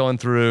start going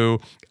through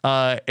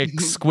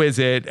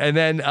exquisite. And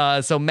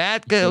then, so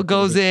Matt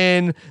goes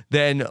in,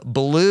 then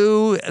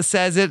Blue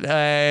says it,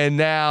 and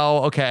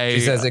now, okay.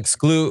 She says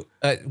exquisite.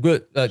 Yeah,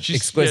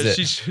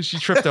 she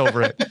tripped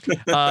over it.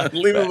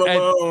 Leave him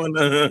alone.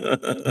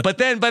 But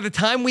then by the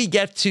time we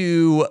get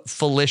to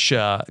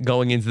Felicia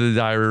going into the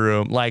diary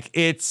room, like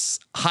it's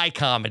high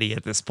comedy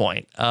at this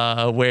point,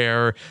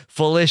 where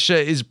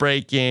Felicia is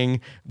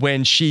breaking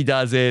when she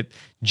does it.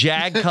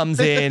 Jag comes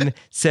in,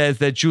 says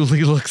that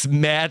Julie looks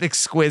mad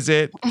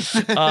exquisite,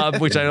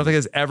 which I don't think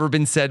has ever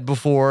been said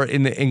before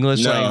in the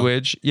English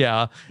language.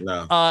 Yeah.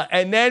 No.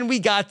 And then we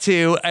got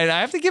to, and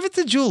I have to give it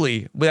to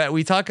Julie, that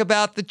we talk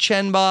about the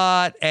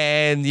Chenbot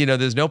and,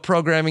 there's no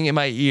programming in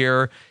my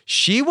ear.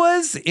 She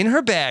was in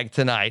her bag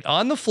tonight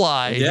on the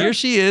fly. Yeah. Here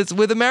she is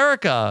with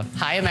America.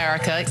 Hi,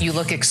 America. You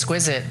look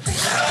exquisite.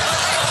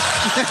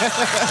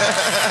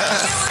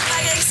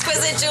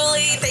 Exquisite,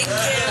 Julie. Thank you.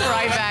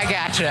 Right back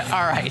at you.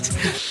 All right.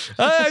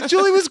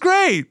 Julie was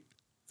great.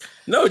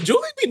 No,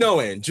 Julie be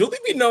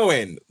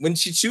knowing when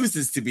she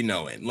chooses to be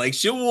knowing. Like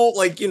she will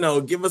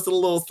give us a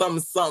little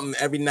something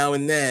every now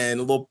and then,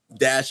 a little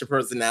dash of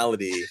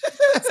personality.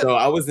 So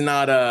I was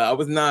not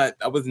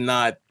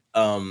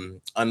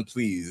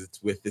unpleased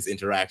with this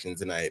interaction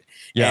tonight.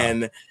 Yeah.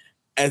 And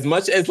as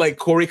much as like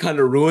Corey kind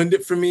of ruined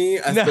it for me,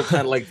 I still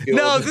kind of like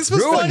feel this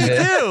was funny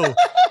too.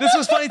 This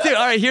was funny too.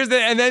 All right, here's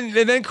and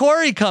then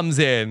Corey comes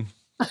in.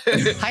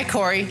 Hi,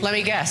 Corey. Let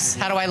me guess.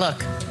 How do I look?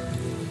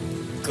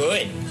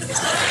 Good.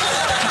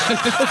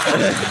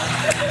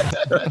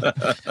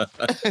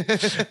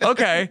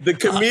 Okay. The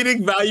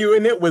comedic value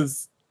in it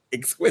was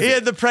exquisite. He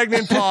had the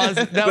pregnant pause.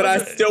 But I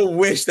still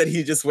wish that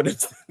he just would have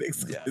said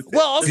exquisite.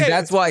 Well, okay. See,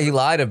 that's why he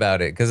lied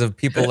about it, because of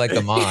people like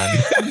Amon.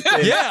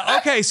 Yeah,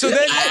 okay. So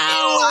then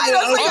I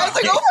was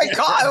like, oh my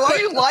God, why are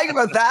you lying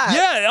about that?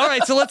 Yeah, all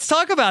right. So let's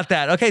talk about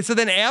that. Okay, so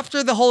then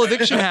after the whole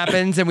eviction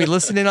happens and we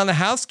listen in on the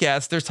house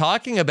guests, they're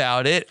talking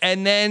about it,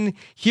 and then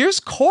here's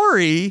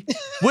Corey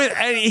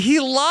and he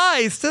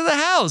lies to the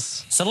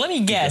house. So let me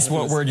guess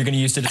what word you're going to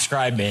use to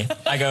describe me.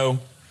 I go,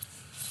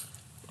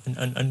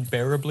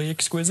 unbearably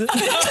exquisite.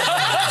 That's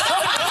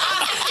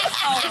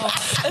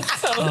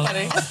so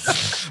funny.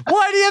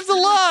 Why do you have to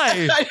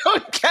lie? I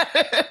don't get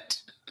it.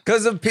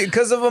 Because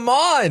of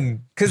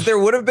Amon. Because there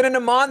would have been an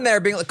Amon there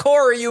being like,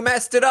 Corey, you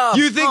messed it up.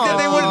 You think that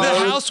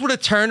the house would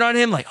have turned on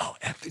him like, oh,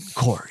 effing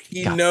Corey.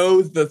 He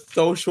knows the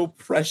social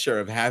pressure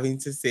of having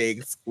to say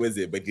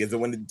exquisite, but he doesn't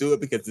want to do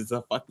it because it's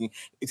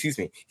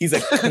he's a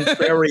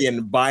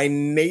contrarian by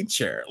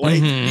nature.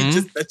 Like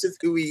that's just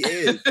who he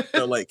is.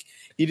 So like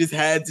he just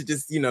had to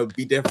just,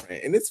 be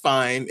different. And it's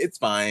fine.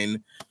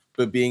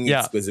 but being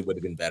exquisite would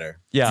have been better.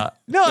 Yeah.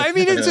 No, I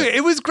mean,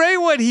 it was great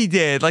what he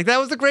did. Like, that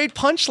was a great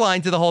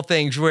punchline to the whole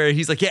thing where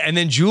he's like, yeah, and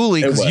then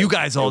Julie, because you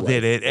guys all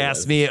did it,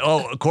 asked me,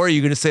 oh, Corey,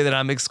 you going to say that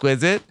I'm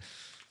exquisite?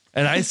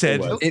 And I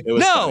said,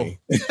 no,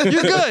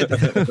 you're good.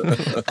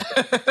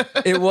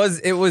 It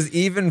was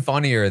even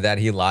funnier that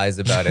he lies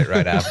about it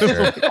right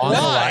after.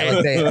 Why?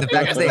 The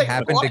fact that they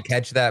happened to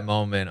catch that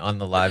moment on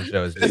the live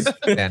show is just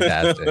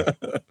fantastic.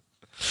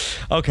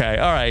 Okay,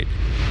 all right.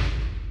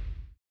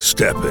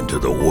 Step into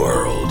the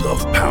world of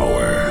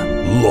power,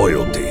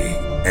 loyalty,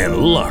 and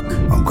luck.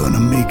 I'm gonna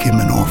make him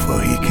an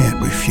offer he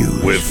can't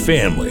refuse. With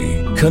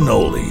family,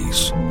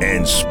 cannolis,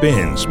 and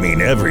spins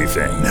mean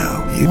everything.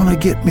 Now, you wanna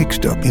get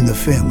mixed up in the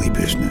family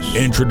business.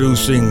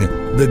 Introducing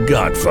The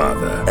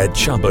Godfather at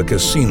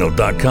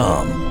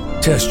ChumbaCasino.com.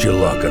 Test your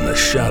luck in the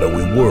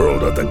shadowy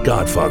world of The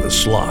Godfather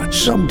slot.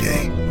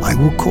 Someday, I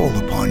will call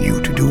upon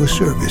you to do a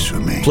service for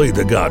me. Play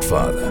The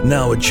Godfather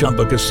now at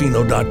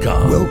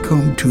ChumbaCasino.com.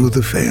 Welcome to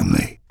the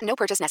family. No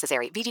purchase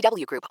necessary.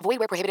 VGW Group. Void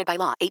where prohibited by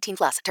law.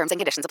 18+. Terms and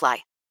conditions apply.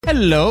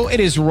 Hello,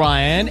 it is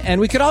Ryan, and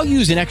we could all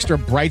use an extra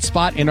bright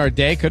spot in our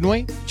day, couldn't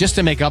we? Just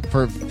to make up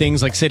for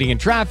things like sitting in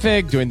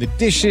traffic, doing the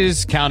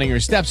dishes, counting your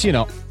steps,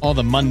 all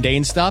the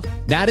mundane stuff.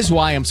 That is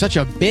why I'm such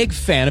a big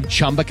fan of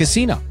Chumba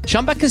Casino.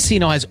 Chumba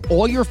Casino has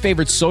all your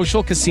favorite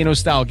social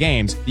casino-style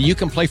games that you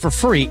can play for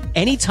free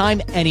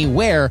anytime,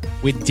 anywhere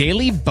with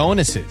daily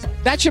bonuses.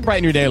 That should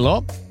brighten your day a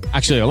little.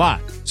 Actually, a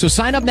lot. So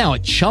sign up now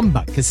at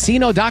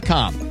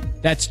ChumbaCasino.com.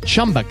 That's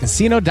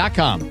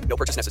ChumbaCasino.com. No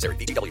purchase necessary.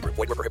 VGW Group.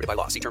 Void where prohibited by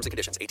law. See terms and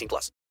conditions.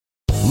 18+.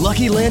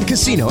 Lucky Land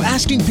Casino,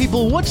 asking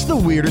people, what's the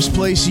weirdest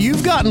place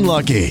you've gotten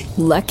lucky?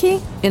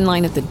 Lucky? In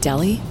line at the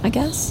deli, I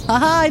guess?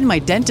 Aha, in my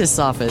dentist's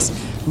office.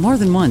 More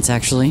than once,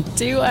 actually.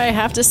 Do I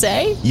have to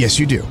say? Yes,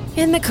 you do.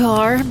 In the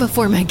car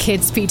before my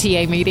kids'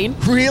 PTA meeting.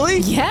 Really?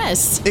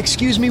 Yes.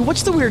 Excuse me,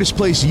 what's the weirdest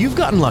place you've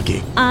gotten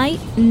lucky? I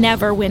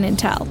never win and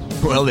tell.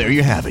 Well, there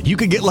you have it. You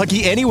can get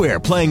lucky anywhere,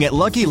 playing at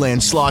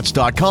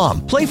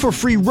LuckyLandSlots.com. Play for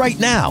free right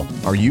now.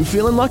 Are you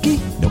feeling lucky?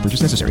 No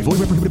purchase necessary. Void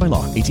where prohibited by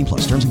law.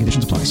 18+. Terms and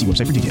conditions apply. See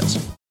website for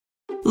details.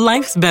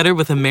 Life's better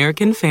with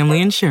American Family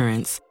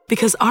Insurance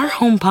because our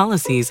home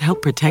policies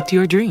help protect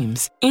your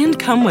dreams and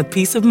come with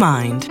peace of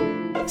mind.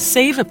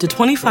 Save up to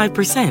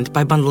 25%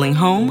 by bundling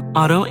home,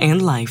 auto,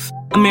 and life.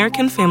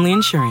 American Family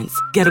Insurance.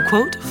 Get a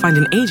quote, find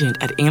an agent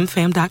at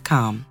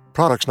amfam.com.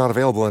 Products not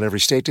available in every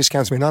state.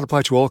 Discounts may not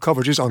apply to all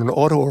coverages on an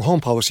auto or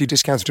home policy.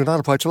 Discounts do not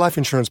apply to life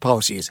insurance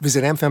policies.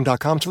 Visit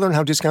amfam.com to learn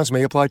how discounts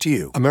may apply to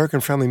you.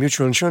 American Family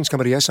Mutual Insurance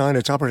Company, SI, and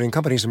its operating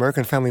companies,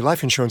 American Family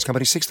Life Insurance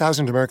Company,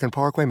 6000 American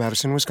Parkway,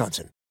 Madison,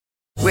 Wisconsin.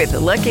 With the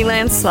Lucky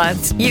Land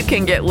Slots, you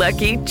can get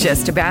lucky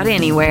just about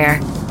anywhere.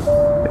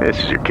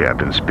 This is your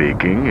captain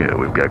speaking.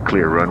 We've got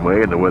clear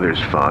runway and the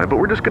weather's fine, but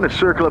we're just going to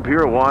circle up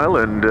here a while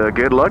and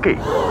get lucky.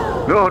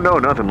 No,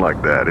 nothing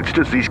like that. It's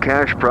just these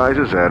cash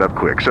prizes add up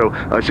quick. So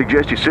I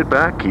suggest you sit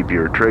back, keep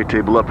your tray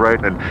table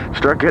upright, and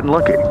start getting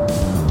lucky.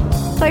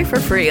 Play for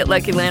free at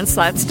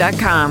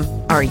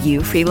LuckyLandSlots.com. Are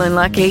you feeling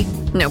lucky?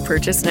 No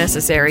purchase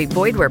necessary.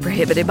 Void where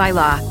prohibited by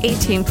law.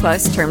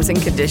 18+ terms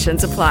and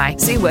conditions apply.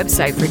 See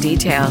website for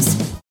details.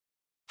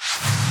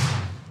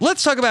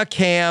 Let's talk about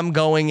Cam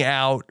going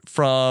out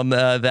from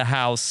the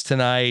house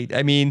tonight.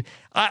 I mean,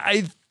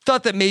 I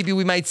thought that maybe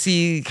we might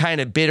see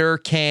kind of bitter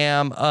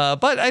Cam,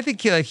 but I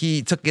think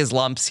he took his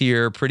lumps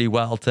here pretty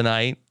well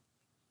tonight.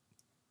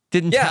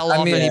 Didn't tell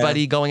off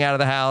anybody going out of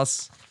the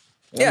house.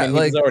 Yeah, he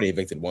was already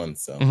evicted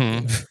once, so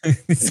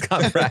he's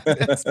got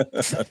practice.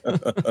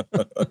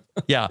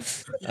 Yeah,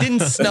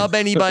 didn't snub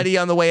anybody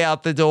on the way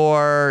out the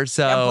door.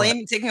 So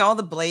taking all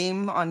the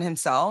blame on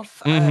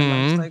himself. Mm-hmm.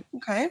 I was like,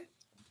 okay.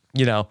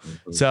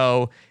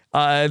 So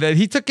that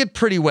he took it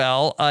pretty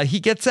well. He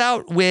gets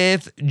out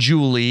with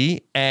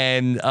Julie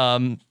and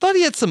thought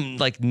he had some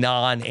like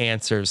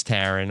non-answers,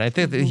 Taryn. I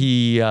think that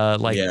he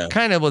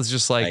kind of was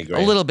just like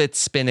a little bit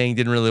spinning,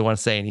 didn't really want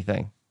to say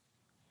anything.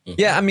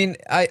 Yeah, I mean,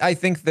 I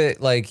think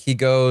that like he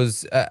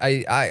goes.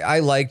 I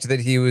liked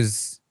that he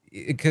was,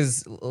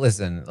 because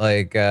listen,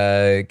 like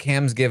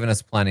Cam's given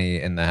us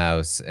plenty in the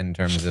house in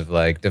terms of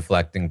like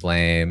deflecting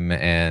blame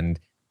and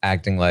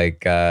acting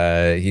like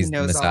he's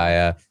the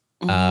Messiah.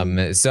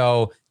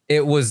 So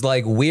it was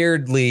like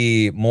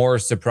weirdly more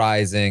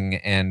surprising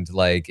and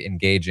like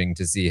engaging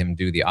to see him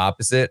do the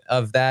opposite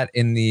of that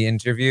in the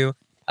interview.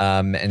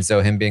 And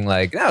so him being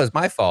like, "No, it's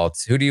my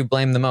fault. Who do you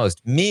blame the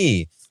most?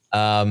 Me."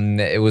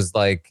 It was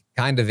like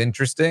kind of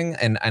interesting,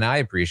 and I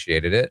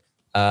appreciated it.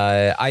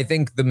 I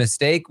think the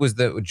mistake was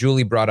that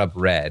Julie brought up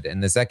Red,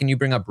 and the second you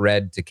bring up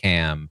Red to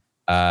Cam,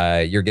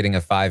 you're getting a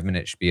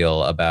 5-minute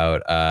spiel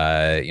about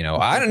I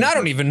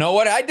don't even know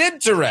what I did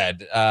to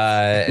Red,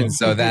 and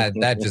so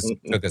that just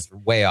took us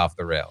way off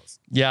the rails.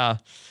 Yeah,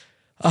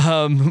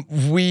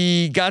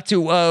 we got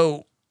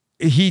to.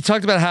 He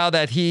talked about how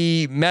that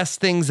he messed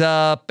things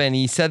up and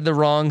he said the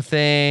wrong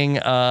thing,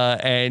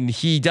 and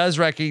he does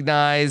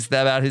recognize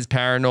that about his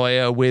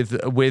paranoia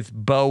with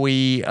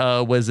Bowie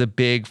was a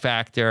big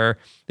factor.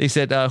 They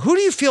said, "Who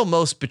do you feel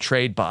most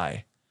betrayed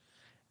by?"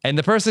 And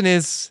the person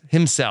is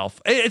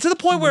himself. It's to the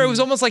point where it was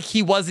almost like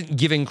he wasn't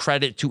giving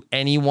credit to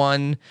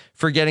anyone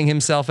for getting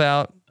himself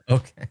out.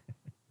 Okay.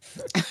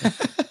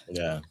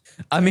 Yeah.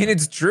 I mean,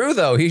 it's true,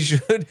 though. He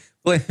should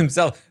blame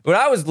himself. What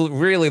I was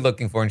really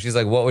looking for, and she's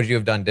like, what would you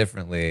have done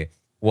differently?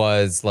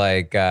 Was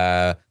like,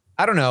 I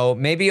don't know,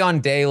 maybe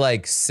on day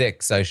like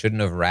 6, I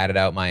shouldn't have ratted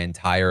out my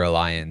entire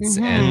alliance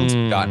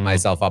and gotten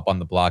myself up on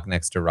the block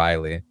next to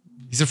Riley.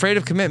 He's afraid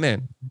of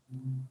commitment.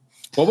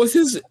 What was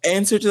his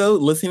answer to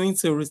listening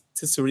to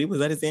Suri? Was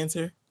that his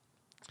answer?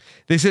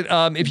 They said,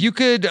 if you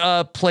could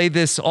play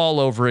this all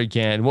over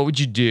again, what would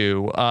you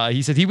do?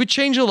 He said he would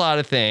change a lot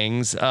of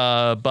things,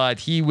 but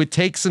he would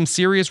take some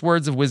serious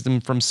words of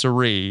wisdom from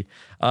Suri,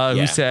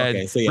 who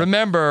said,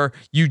 remember,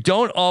 you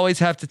don't always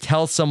have to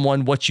tell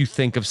someone what you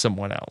think of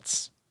someone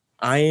else.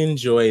 I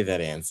enjoy that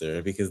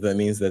answer because that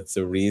means that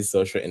Suri's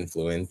social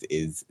influence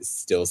is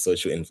still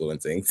social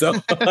influencing. So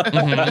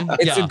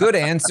it's a good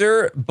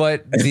answer,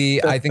 but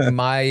I think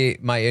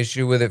my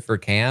issue with it for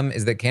Cam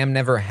is that Cam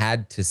never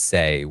had to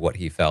say what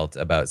he felt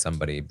about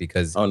somebody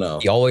because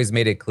he always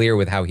made it clear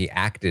with how he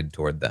acted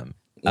toward them,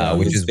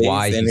 which is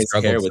why he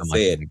struggled so much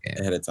in the game.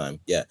 Ahead of time.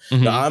 Yeah.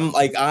 No, I'm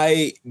like,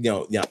 I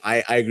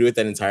agree with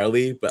that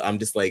entirely, but I'm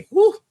just like,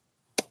 whoo,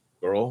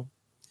 girl,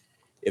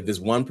 if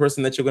there's one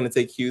person that you're going to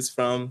take cues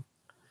from,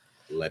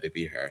 let it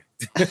be her.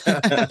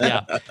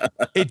 Yeah.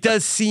 It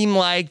does seem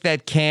like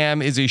that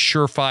Cam is a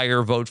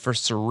surefire vote for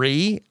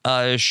Suri.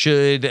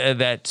 Should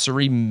that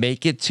Suri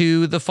make it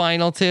to the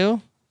final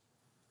 2?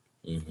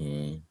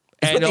 And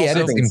the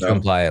editing to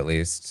imply, at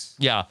least.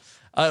 Yeah.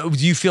 Do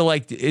you feel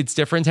like it's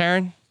different,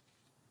 Taryn?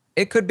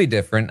 It could be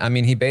different. I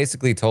mean, he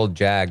basically told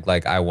Jag,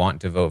 like, I want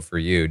to vote for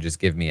you. Just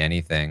give me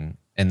anything.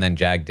 And then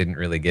Jag didn't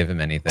really give him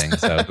anything.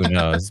 So who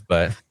knows?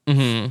 But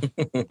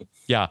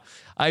yeah.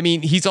 I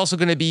mean, he's also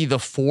going to be the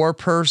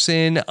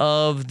 4-person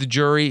of the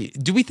jury.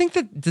 Do we think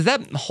does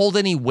that hold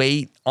any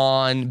weight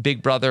on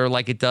Big Brother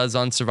like it does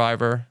on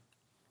Survivor?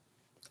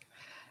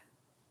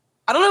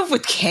 I don't know if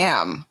with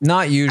Cam.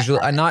 Not usually.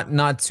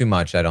 Not too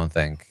much, I don't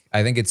think.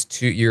 I think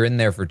you're in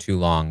there for too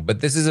long.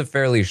 But this is a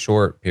fairly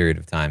short period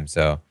of time,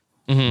 so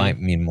might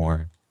mean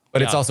more.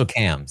 But it's also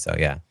Cam, so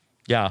yeah.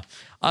 Yeah.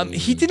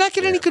 He did not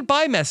get any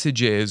goodbye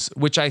messages,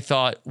 which I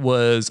thought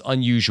was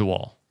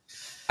unusual.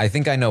 I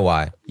think I know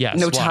why. Yes.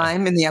 No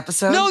time in the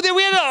episode? No,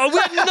 we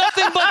had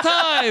nothing but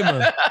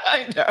time.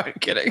 I know, I'm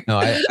kidding. No,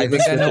 I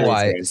think I know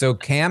why. So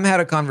Cam had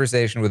a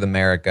conversation with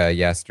America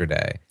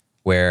yesterday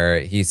where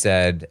he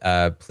said,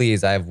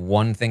 please, I have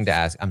one thing to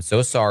ask. I'm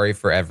so sorry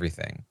for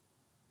everything.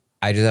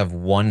 I just have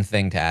one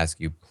thing to ask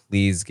you.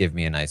 Please give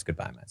me a nice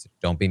goodbye message.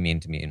 Don't be mean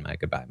to me in my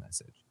goodbye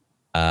message.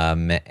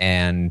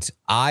 And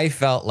I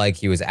felt like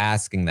he was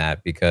asking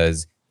that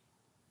because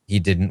he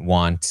didn't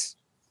want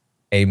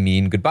a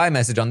mean goodbye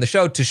message on the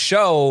show to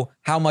show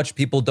how much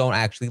people don't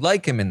actually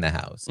like him in the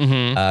house.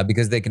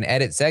 Because they can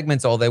edit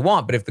segments all they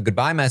want, but if the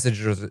goodbye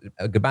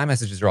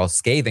messages are all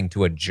scathing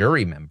to a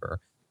jury member,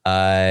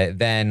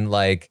 then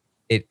like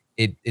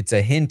it's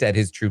a hint at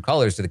his true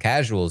colors to the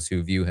casuals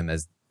who view him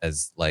as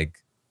like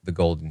the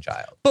golden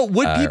child. But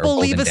would people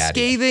leave a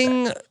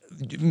scathing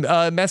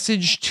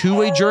message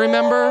to a jury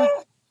member?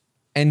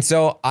 And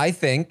so I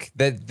think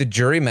that the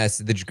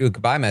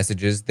goodbye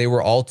messages, they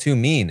were all too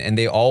mean, and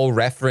they all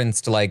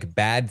referenced like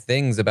bad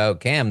things about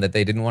Cam that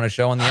they didn't want to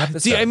show on the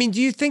episode.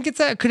 Do you think it's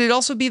that? Could it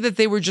also be that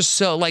they were just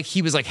so like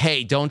he was like,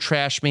 hey, don't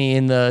trash me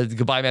in the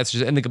goodbye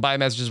messages, and the goodbye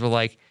messages were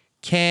like,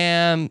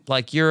 Cam,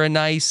 like you're a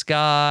nice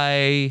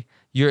guy.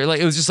 You're like,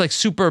 it was just like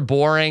super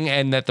boring,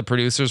 and that the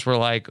producers were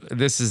like,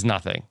 this is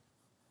nothing.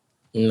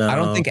 No, I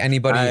don't think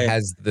anybody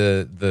has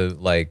the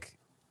like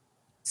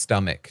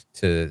stomach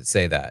to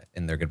say that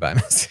in their goodbye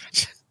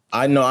message.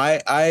 I know. I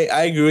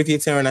agree with you,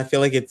 Taryn. I feel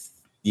like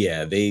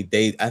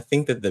I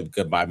think that the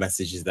goodbye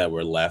messages that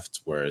were left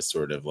were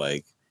sort of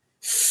like.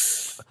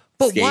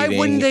 But why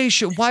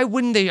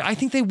wouldn't they? I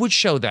think they would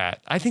show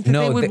that. I think that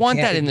they would want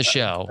that in the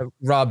show.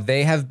 Rob,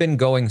 they have been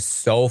going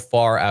so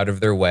far out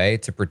of their way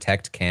to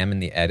protect Cam in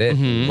the edit.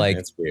 Like,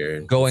 that's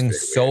weird. Going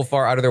so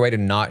far out of their way to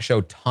not show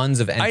tons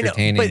of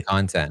entertaining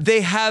content. They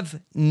have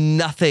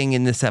nothing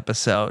in this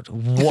episode.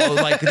 Whoa,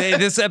 like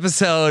this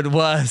episode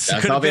was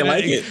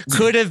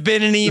could have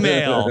been an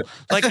email.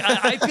 Like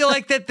I feel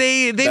like that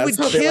they would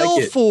kill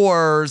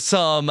for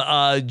some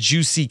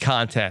juicy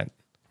content.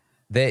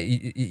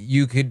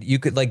 You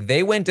could like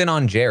they went in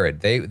on Jared.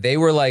 They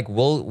were like,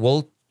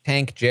 we'll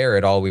tank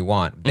Jared all we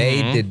want.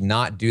 They did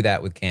not do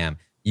that with Cam.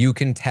 You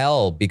can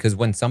tell because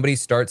when somebody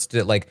starts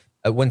to like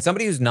when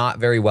somebody who's not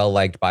very well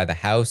liked by the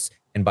house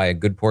and by a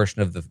good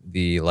portion of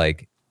the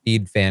like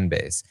feed fan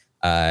base,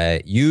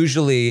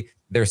 usually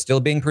they're still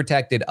being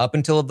protected up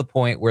until the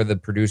point where the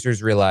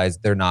producers realize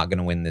they're not going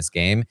to win this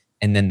game,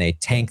 and then they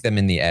tank them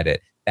in the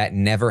edit. That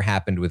never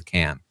happened with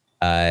Cam.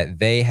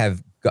 They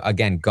have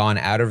again gone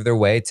out of their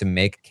way to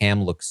make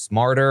Cam look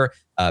smarter,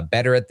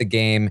 better at the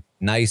game,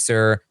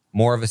 nicer,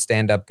 more of a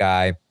stand-up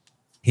guy.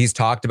 He's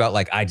talked about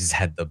like, I just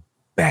had the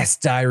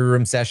best diary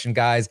room session,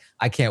 guys.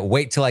 I can't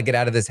wait till I get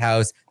out of this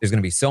house. There's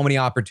going to be so many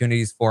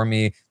opportunities for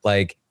me.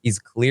 Like, he's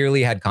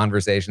clearly had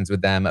conversations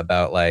with them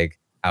about like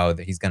how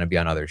he's going to be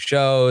on other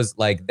shows.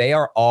 Like, they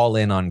are all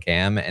in on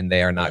Cam, and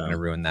they are not going to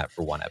ruin that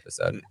for one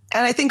episode.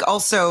 And I think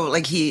also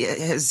like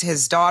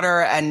his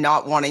daughter and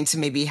not wanting to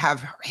maybe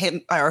have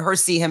him or her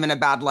see him in a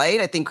bad light,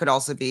 I think could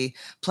also be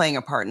playing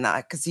a part in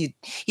that, because he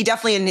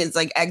definitely in his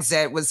like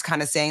exit was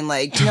kind of saying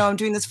like, I'm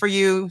doing this for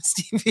you,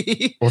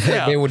 Stevie. Well,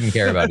 they wouldn't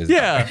care about his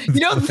Yeah. You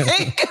don't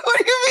think? What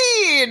do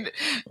you mean?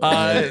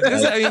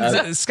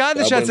 Scott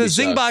in the chat says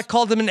Zingbot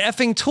called him an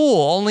effing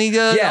tool only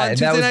on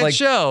Tuesday that was Night like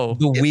Show.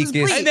 the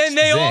weakest. And then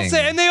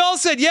they all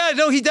said, yeah,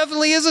 no, he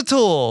definitely is a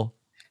tool.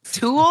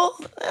 Tool?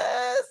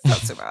 It's not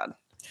so bad.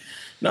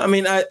 No, I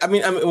mean,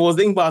 well,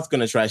 Zingbot's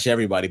gonna trash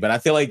everybody, but I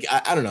feel like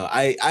I don't know.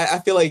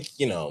 I feel like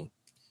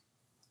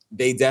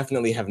they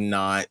definitely have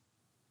not.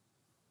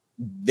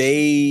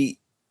 They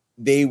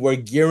were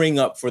gearing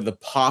up for the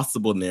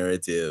possible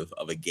narrative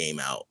of a game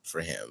out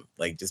for him,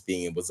 like just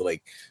being able to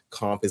like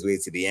comp his way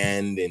to the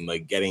end and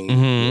like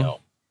getting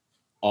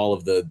all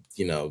of the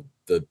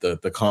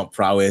the comp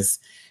prowess,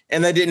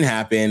 and that didn't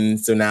happen.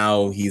 So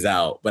now he's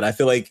out. But I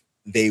feel like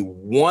they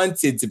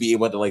wanted to be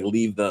able to like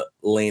leave the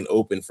lane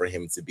open for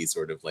him to be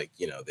sort of like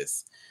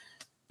this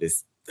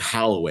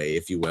Holloway,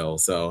 if you will.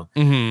 So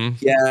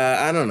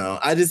yeah, I don't know.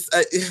 I just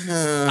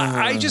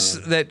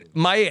that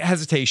my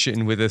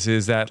hesitation with this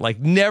is that like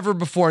never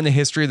before in the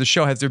history of the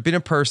show has there been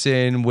a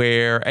person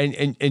where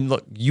and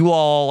look, you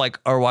all like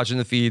are watching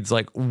the feeds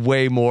like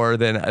way more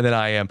than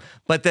I am,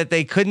 but that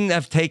they couldn't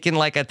have taken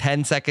like a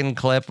 10-second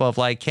clip of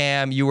like,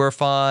 Cam, you were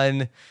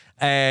fun,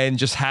 and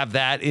just have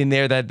that in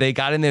there, that they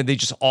got in there. They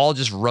just all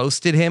just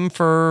roasted him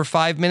for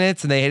 5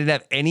 minutes and they didn't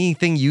have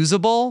anything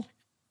usable.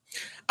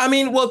 I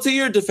mean, well, to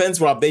your defense,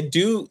 Rob, we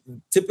do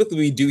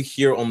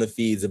hear on the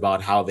feeds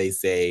about how they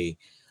say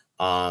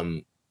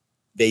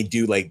they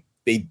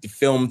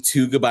film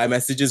 2 goodbye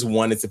messages.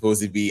 One is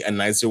supposed to be a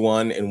nicer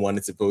one and one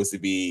is supposed to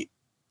be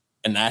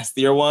a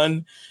nastier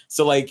one.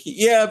 So like,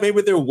 yeah,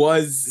 maybe there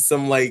was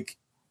some like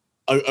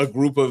a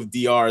group of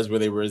DRs where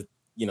they were,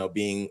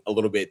 being a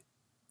little bit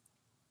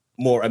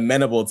more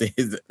amenable to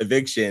his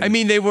eviction. I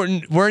mean, they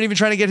weren't even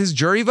trying to get his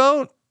jury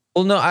vote.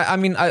 Well, no,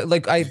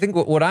 I think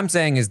what I'm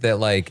saying is that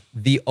like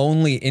the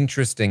only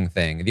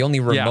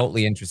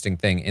remotely interesting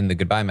thing in the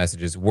goodbye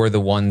messages were the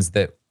ones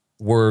that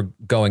were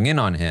going in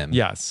on him.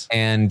 Yes.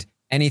 And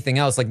anything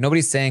else, like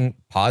nobody's saying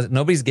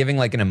nobody's giving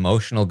like an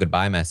emotional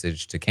goodbye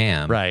message to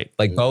Cam. Right.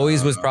 Like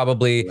Bowie's was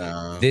probably,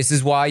 this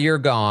is why you're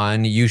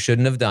gone. You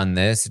shouldn't have done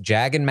this.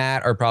 Jag and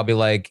Matt are probably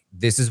like,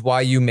 this is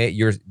why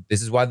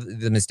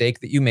the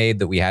mistake that you made,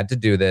 that we had to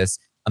do this.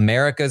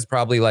 America's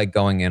probably like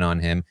going in on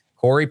him.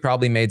 Corey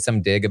probably made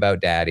some dig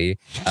about Daddy,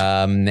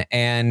 and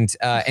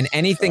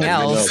anything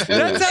else.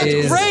 That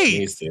sounds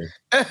great.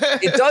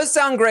 It does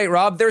sound great,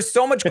 Rob. There's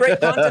so much great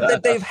content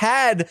that they've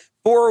had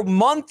for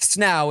months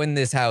now in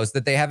this house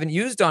that they haven't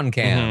used on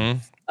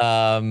Cam.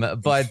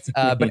 But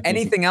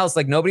anything else,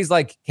 like nobody's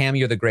like, Cam,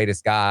 you're the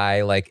greatest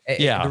guy. Like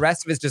the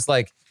rest of it's just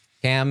like,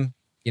 Cam,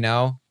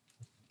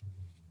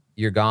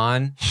 you're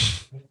gone.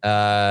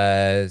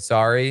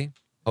 Sorry.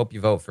 Hope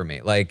you vote for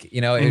me. Like,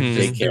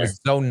 there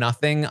was so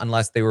nothing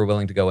unless they were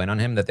willing to go in on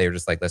him, that they were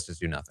just like, let's just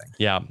do nothing.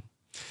 Yeah.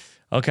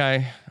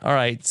 Okay. All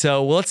right.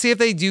 So let's see if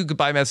they do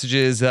goodbye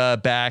messages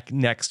back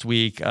next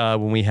week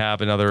when we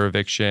have another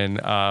eviction,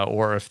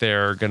 or if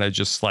they're going to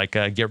just like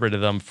get rid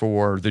of them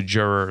for the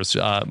jurors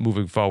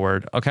moving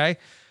forward. Okay.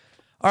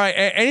 All right.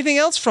 Anything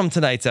else from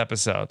tonight's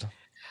episode?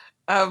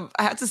 I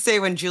have to say,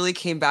 when Julie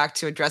came back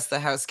to address the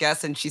house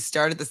guests and she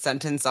started the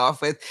sentence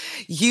off with,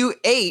 "You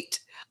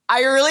ate,"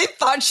 I really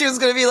thought she was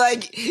going to be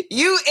like,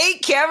 "You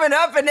ate Kevin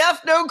up and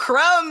left no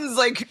crumbs,"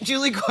 like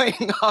Julie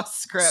going off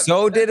script.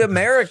 So did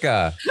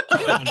America.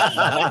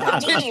 I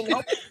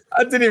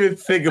didn't even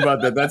think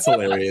about that. That's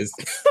hilarious.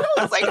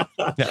 I was like,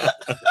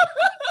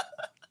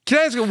 Can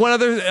I ask you one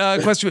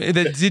other question?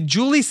 Did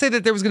Julie say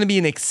that there was going to be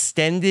an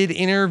extended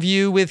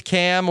interview with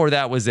Cam, or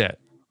that was it?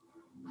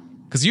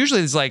 Because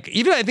usually it's like,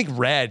 even I think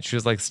Red, she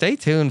was like, stay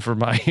tuned for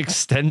my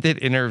extended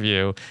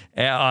interview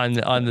on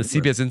the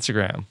CBS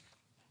Instagram.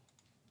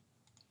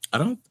 I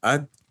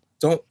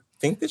don't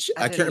think that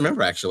I can't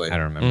remember, actually. I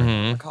don't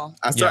remember.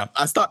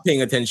 I stopped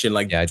paying attention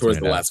towards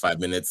the last 5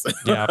 minutes.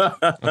 Yeah.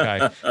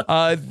 Okay.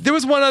 There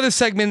was one other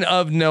segment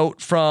of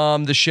note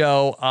from the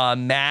show.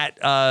 Matt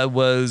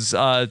was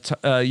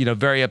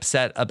very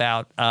upset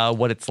about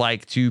what it's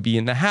like to be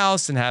in the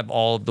house and have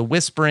all of the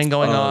whispering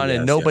going on,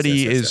 and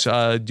nobody is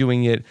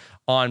doing it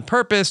on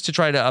purpose to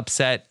try to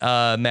upset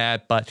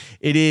Matt, but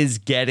it is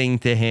getting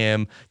to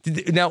him.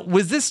 Now,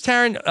 was this,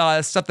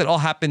 Taryn, stuff that all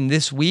happened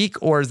this week,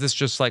 or is this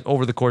just like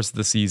over the course of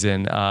the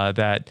season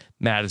that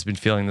Matt has been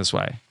feeling this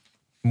way?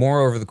 More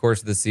over the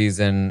course of the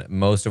season.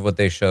 Most of what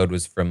they showed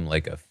was from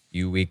like a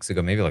few weeks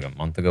ago, maybe like a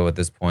month ago at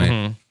this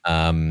point.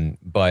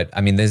 But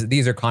I mean,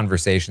 these are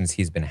conversations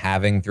he's been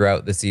having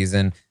throughout the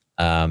season.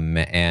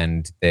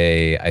 And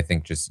they, I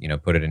think, just,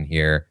 put it in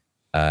here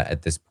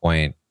at this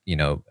point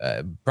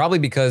probably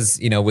because,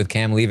 with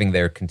Cam leaving,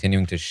 they're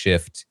continuing to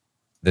shift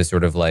the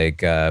sort of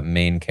like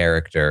main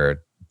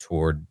character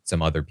toward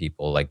some other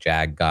people. Like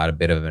Jag got a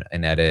bit of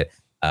an edit.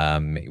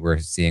 We're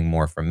seeing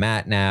more from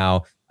Matt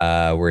now.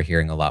 We're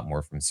hearing a lot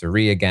more from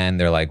Suri again.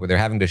 They're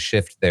having to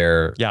shift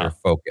their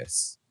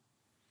focus.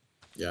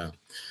 Yeah.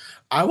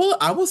 I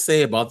will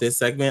say about this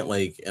segment,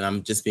 and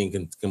I'm just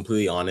being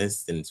completely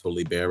honest and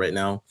totally bare right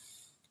now.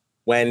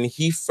 When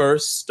he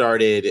first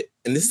started,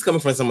 and this is coming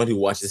from someone who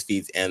watches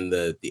feeds and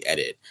the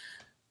edit,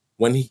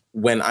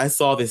 when I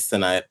saw this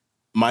tonight,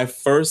 my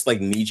first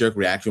knee-jerk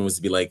reaction was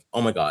to be like,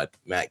 oh my God,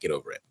 Matt, get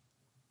over it.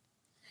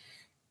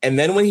 And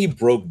then when he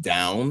broke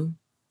down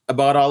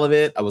about all of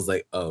it, I was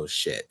like, oh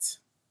shit.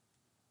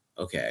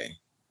 Okay.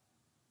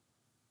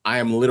 I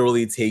am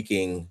literally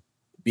taking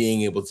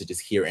being able to just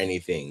hear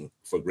anything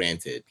for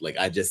granted.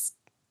 I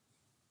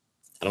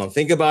don't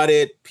think about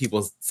it.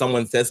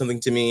 Someone says something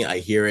to me, I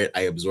hear it,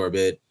 I absorb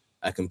it,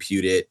 I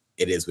compute it.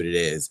 It is what it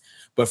is.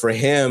 But for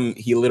him,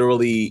 he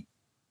literally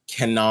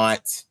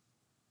cannot.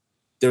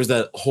 There's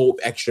a whole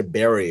extra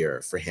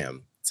barrier for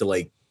him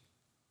to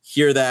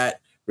hear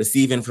that,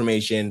 receive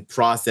information,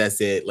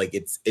 process it.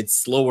 It's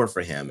slower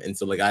for him. And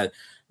so I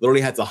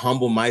literally had to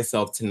humble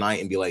myself tonight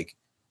and be like,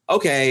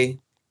 okay,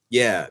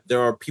 yeah,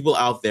 there are people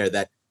out there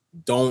that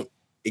don't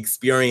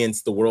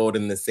experience the world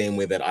in the same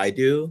way that I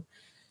do.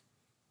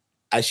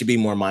 I should be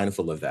more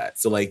mindful of that.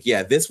 So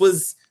this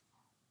was,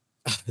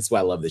 that's why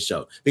I love this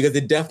show, because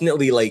it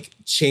definitely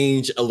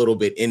changed a little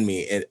bit in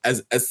me. And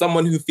as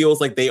someone who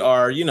feels like they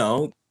are,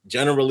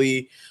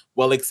 generally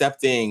well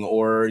accepting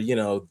or,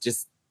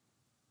 just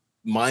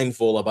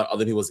mindful about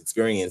other people's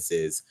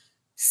experiences,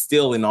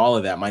 still in all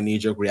of that, my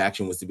knee-jerk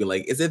reaction was to be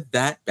like, is it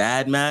that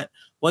bad, Matt?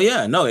 Well,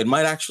 yeah, no, it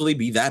might actually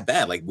be that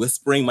bad.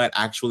 Whispering might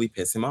actually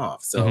piss him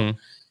off. So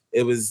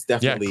it was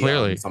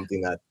definitely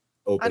something that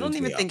I don't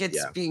even think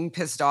it's being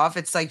pissed off.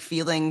 It's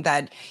feeling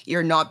that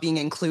you're not being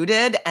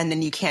included and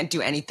then you can't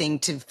do anything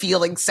to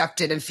feel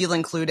accepted and feel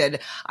included.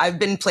 I've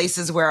been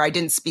places where I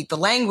didn't speak the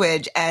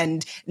language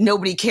and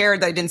nobody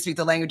cared that I didn't speak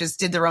the language, just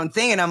did their own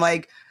thing. And I'm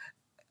like,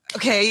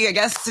 okay, I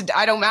guess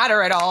I don't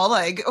matter at all.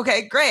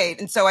 Okay,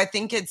 great. And so I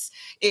think it's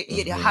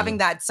having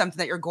that something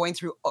that you're going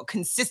through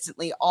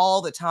consistently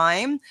all the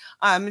time.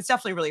 It's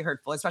definitely really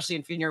hurtful, especially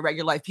if in your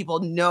regular life,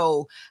 people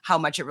know how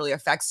much it really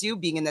affects you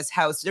being in this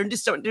house. They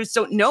just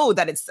don't know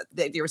that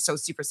that you're so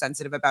super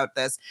sensitive about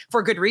this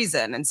for good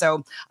reason. And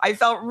so I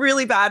felt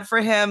really bad for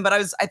him, but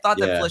I thought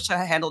that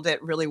Felicia handled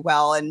it really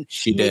well and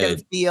she made did.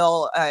 him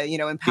feel,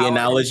 empowered. The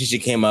analogy she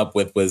came up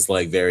with was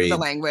very the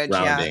language,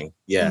 grounding.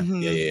 Yeah.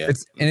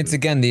 It's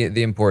again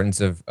the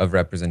importance of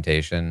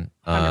representation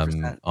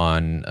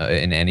on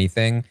in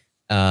anything,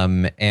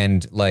 and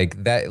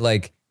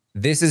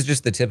this is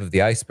just the tip of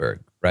the iceberg,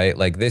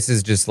 right? This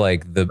is just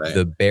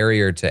the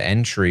barrier to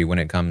entry when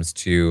it comes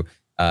to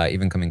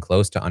even coming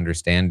close to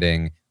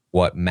understanding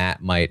what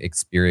Matt might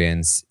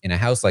experience in a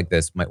house like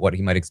this, what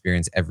he might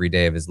experience every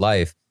day of his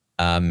life,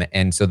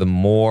 and so the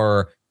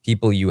more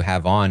people you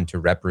have on to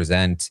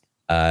represent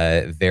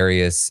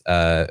various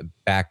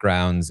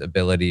backgrounds,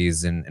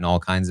 abilities, and all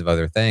kinds of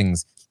other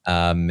things,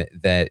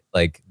 that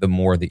the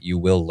more that you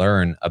will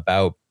learn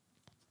about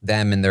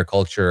them and their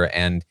culture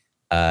and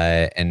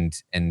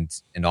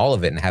all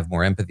of it, and have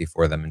more empathy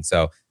for them. And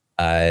so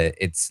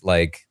it's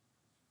preaching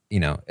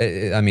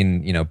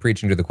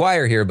to the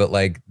choir here, but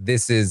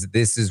this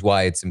is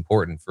why it's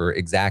important, for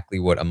exactly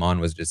what Aman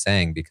was just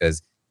saying,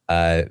 because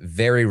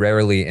very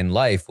rarely in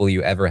life will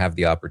you ever have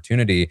the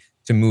opportunity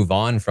to move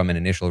on from an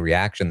initial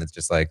reaction that's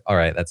just all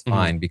right, that's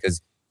fine,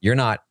 because you're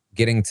not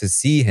getting to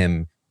see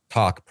him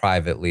talk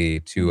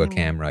privately to a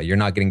camera. You're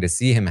not getting to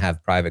see him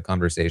have private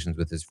conversations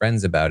with his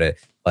friends about it.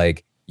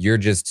 You're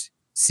just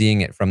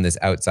seeing it from this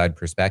outside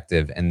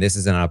perspective. And this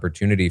is an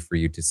opportunity for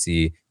you to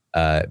see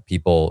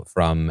people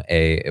from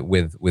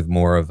with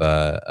more of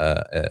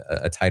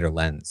a tighter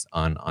lens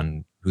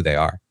on who they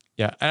are.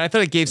 Yeah, and I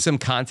thought it gave some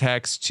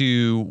context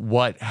to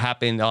what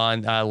happened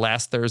on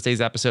last Thursday's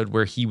episode,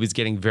 where he was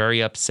getting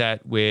very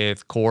upset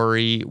with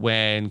Corey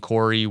when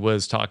Corey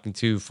was talking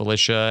to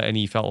Felicia, and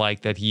he felt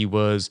like that he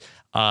was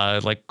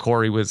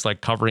Corey was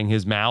covering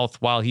his mouth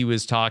while he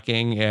was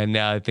talking. And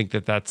I think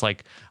that's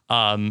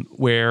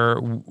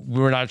where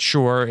we're not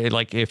sure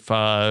if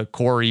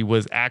Corey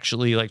was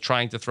actually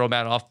trying to throw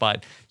Matt off,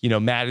 but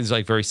Matt is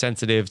very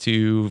sensitive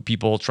to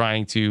people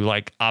trying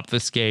to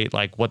obfuscate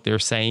what they're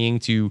saying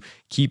to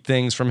keep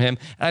things from him.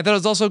 And I thought it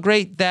was also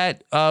great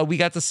that we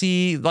got to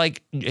see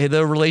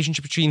the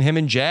relationship between him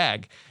and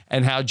Jag,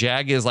 and how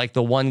Jag is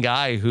the one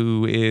guy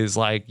who is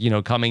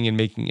coming and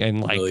making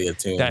and really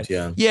attuned, that,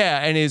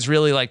 and is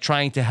really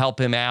trying to help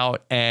him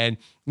out. And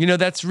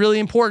that's really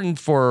important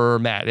for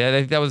Matt. I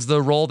think that was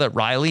the role that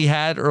Riley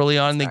had early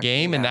on in the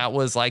game, and that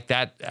was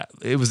that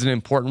it was an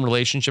important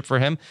relationship for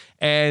him.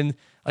 And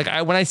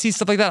when I see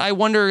stuff like that, I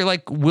wonder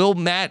will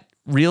Matt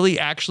really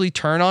actually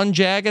turn on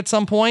Jag at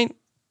some point?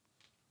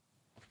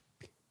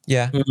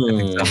 Yeah.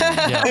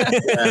 Yeah.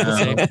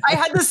 I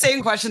had the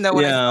same question though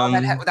when I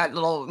saw that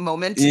little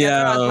moment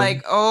together. I was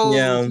like,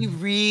 oh, he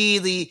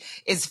really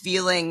is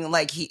feeling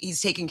like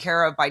he's taken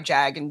care of by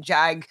Jag, and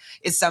Jag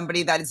is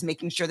somebody that is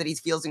making sure that he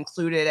feels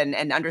included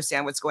and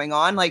understand what's going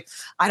on. Like,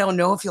 I don't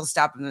know if he'll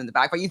stab him in the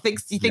back, but you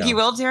think he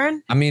will,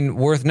 Taryn? I mean,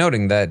 worth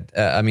noting that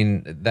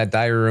that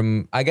diary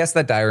room, I guess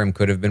that diary room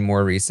could have been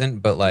more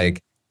recent, but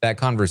like that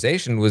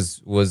conversation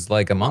was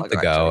like a month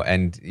ago,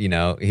 and you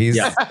know he's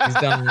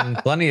done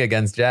plenty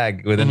against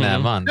Jag within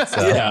that month.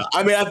 So. Yeah,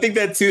 I mean, I think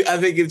that too. I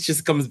think it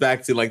just comes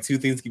back to like two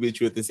things can be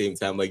true at the same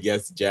time. Like,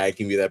 yes, Jag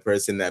can be that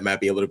person that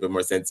might be a little bit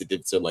more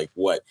sensitive to like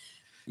what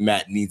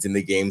Matt needs in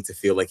the game to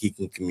feel like he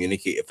can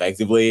communicate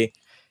effectively.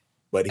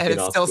 But and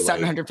it's still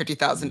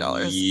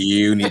 $750,000.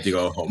 You need to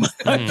go home.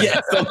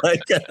 Yeah, so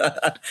like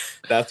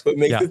that's what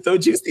makes it so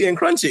juicy and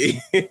crunchy.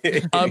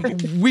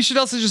 We should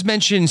also just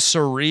mention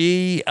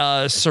Suri.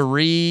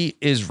 Suri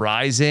is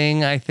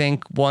rising, I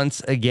think,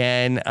 once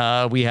again.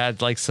 We had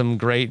like some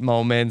great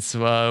moments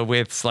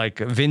with like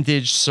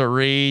vintage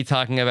Suri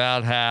talking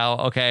about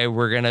how,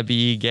 we're going to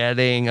be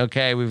getting,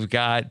 we've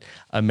got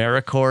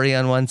AmeriCorey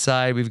on one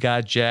side. We've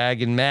got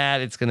Jag and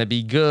Matt. It's going to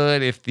be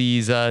good if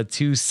these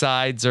two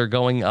sides are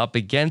going up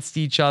against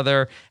each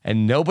other,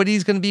 and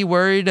nobody's going to be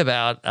worried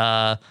about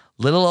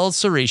little old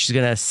Suri. She's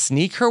going to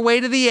sneak her way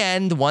to the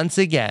end once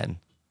again.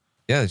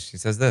 Yeah, she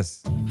says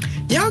this.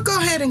 Y'all go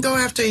ahead and go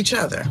after each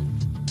other,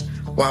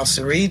 while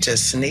Suri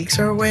just sneaks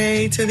her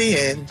way to the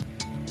end,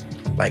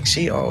 like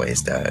she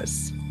always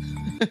does.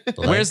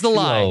 Where's the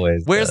lie?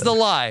 Where's the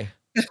lie?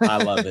 I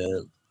love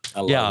it.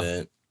 I love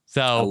it.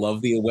 So I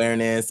love the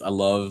awareness. I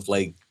love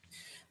like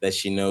that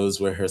she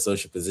knows where her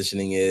social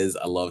positioning is.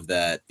 I love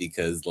that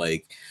because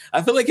like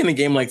I feel like in a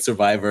game like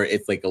Survivor,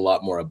 it's like a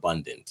lot more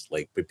abundant.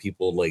 Like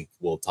people like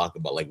will talk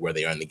about like where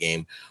they are in the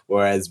game.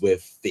 Whereas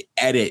with the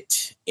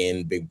edit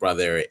in Big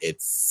Brother,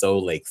 it's so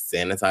like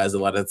sanitized a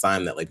lot of the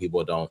time that like we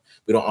don't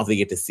often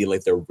get to see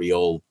like their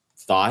real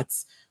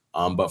thoughts.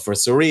 But for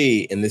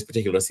Suri in this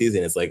particular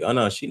season, it's like, oh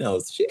no, she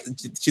knows.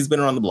 She's been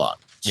around the block.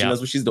 She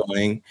knows what she's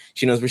doing.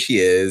 She knows where she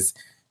is.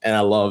 And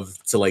I love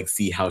to like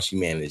see how she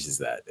manages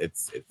that.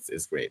 It's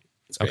great.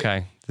 It's great.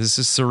 Okay. This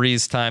is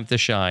Suri's time to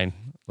shine.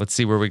 Let's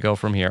see where we go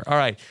from here. All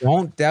right.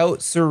 Don't doubt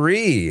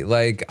Suri.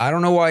 Like, I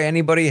don't know why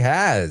anybody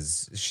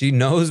has. She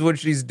knows what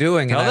she's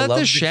doing. Tell and I that love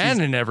to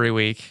Shannon every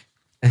week.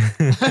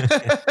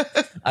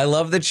 I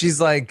love that she's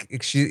like,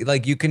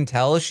 you can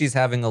tell she's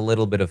having a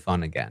little bit of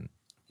fun again.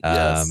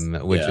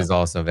 Which is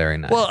also very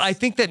nice. Well, I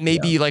think that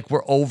maybe like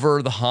we're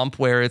over the hump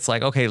where it's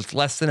like, okay, it's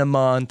less than a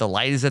month. The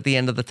light is at the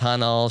end of the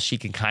tunnel. She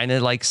can kind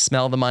of like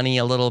smell the money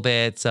a little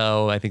bit.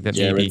 So I think that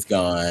maybe it's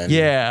gone.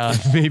 Yeah,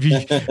 maybe.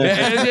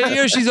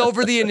 And, she's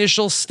over the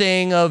initial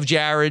sting of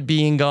Jared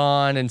being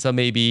gone. And so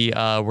maybe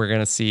we're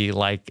going to see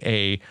like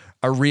a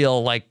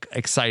real like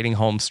exciting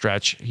home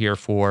stretch here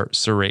for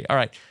Suri. All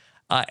right.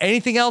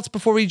 Anything else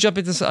before we jump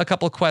into a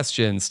couple of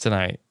questions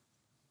tonight?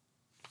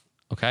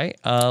 Okay,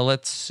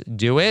 let's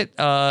do it.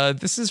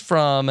 This is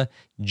from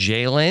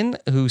Jalen,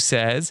 who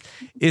says,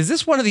 is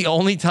this one of the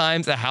only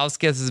times a house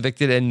gets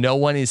evicted and no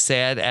one is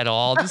sad at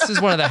all? This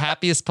is one of the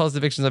happiest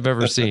post-evictions I've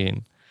ever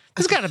seen.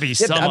 There's got to be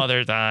some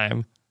other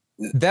time.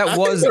 That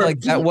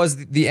was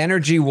the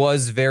energy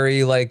was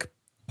very like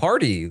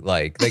party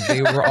like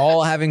they were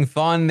all having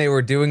fun. They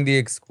were doing the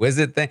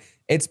exquisite thing.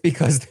 It's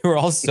because they were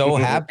all so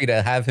happy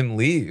to have him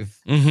leave.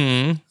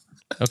 Mm-hmm.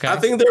 Okay. I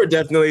think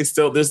there's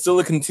still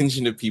a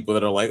contingent of people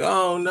that are like,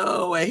 oh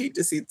no, I hate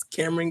to see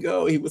Cameron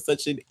go. He was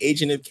such an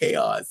agent of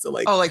chaos. So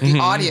like, the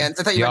audience.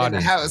 I thought you were in the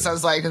house. I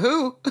was like,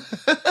 who?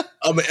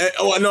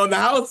 No, in the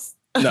house?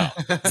 No,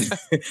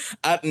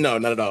 no,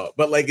 not at all.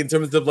 But like in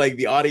terms of like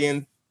the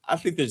audience, I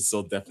think there's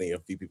still definitely a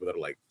few people that are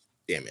like,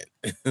 damn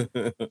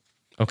it.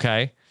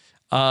 Okay.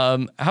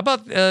 How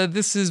about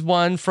this is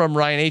one from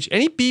Ryan H.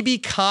 Any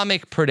BB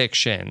comic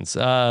predictions?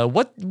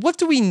 What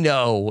do we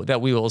know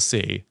that we will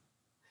see?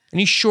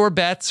 Any sure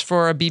bets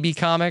for a BB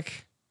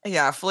comic?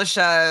 Yeah,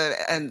 Felicia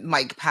and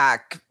Mike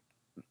Pack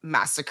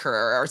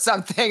massacre or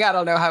something. I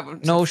don't know how.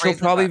 No, she'll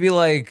probably be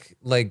like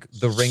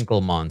the Wrinkle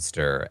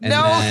Monster, and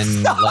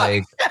then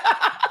like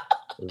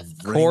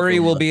Corey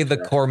will be the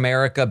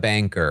Cormerica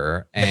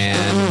banker,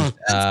 and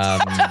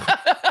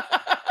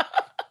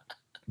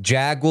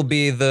Jag will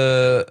be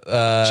the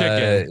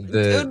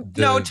chicken.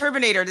 No,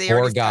 Turbinator. They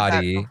already said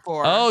that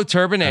before. Oh,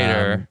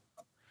 Turbinator.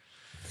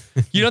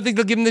 You don't think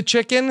they'll give him the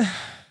chicken?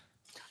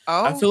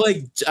 Oh, I feel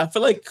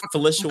like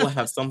Felicia will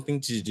have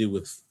something to do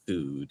with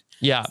food.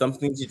 Yeah,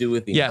 something to do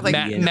with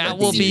Matt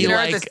will be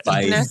like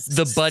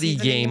the buddy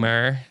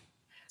gamer.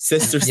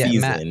 Sister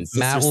season.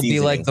 Matt will be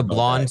like the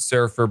blonde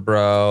surfer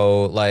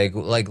bro. Like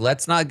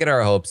let's not get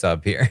our hopes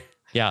up here.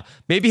 Yeah,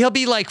 maybe he'll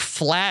be like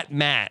Flat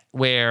Matt,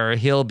 where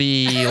he'll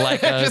be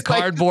like a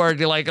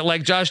cardboard,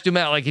 like Josh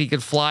Duhamel, like he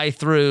could fly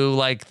through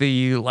like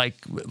the like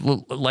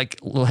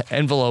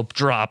envelope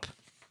drop.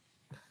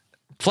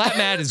 Flat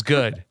Matt is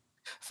good.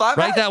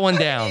 Write that one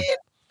down.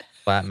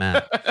 Flat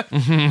Matt.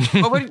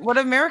 What would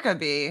America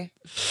be?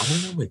 I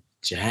don't know what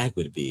Jag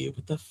would be.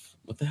 What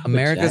the hell?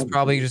 America's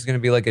probably just going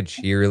to be like a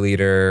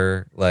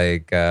cheerleader,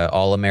 like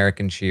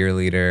all-American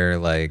cheerleader,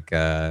 like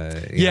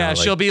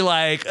she'll be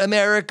like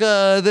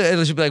America,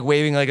 and she'll be like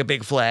waving like a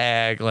big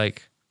flag,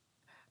 like.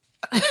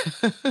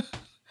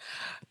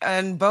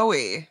 And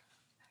Bowie,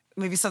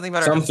 maybe something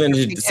about something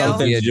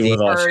to do with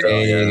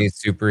Australia.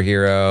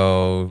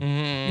 Superhero,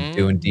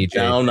 doing DJ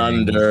Down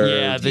Under.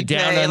 Yeah, the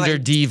Down Under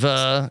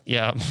diva.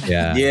 Yeah.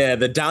 Yeah,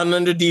 the Down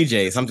Under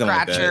DJ, something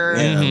Scratcher. like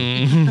that.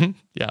 Mm-hmm.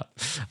 Yeah.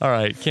 All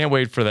right. Can't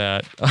wait for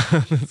that.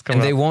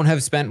 And they won't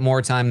have spent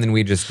more time than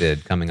we just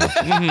did coming up.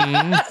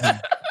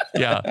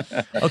 Yeah.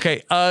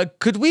 Okay.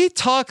 Could we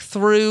talk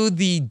through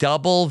the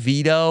double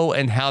veto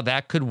and how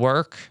that could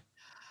work?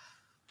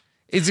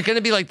 Is it going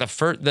to be like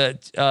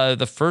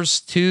the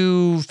first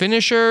two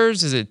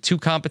finishers? Is it two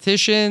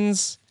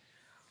competitions?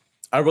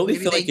 I really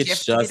feel like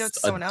it's just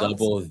a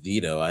double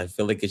veto. I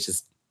feel like it's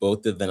just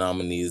both of the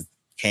nominees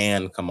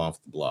can come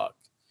off the block.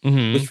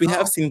 Which we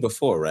have seen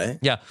before, right?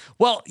 Yeah.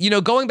 Well,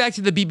 going back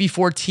to the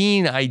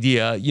BB14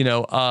 idea,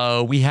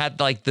 we had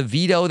like the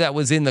veto that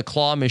was in the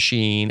claw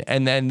machine,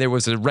 and then there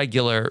was a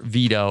regular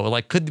veto.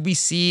 Like, could we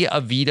see a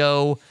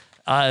veto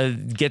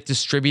get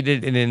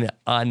distributed in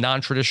a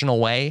non-traditional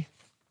way?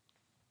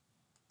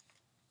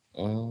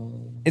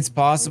 It's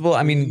possible.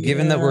 I mean,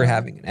 given that we're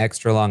having an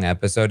extra long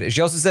episode,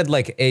 she also said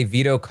like a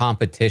veto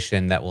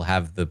competition that will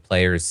have the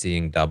players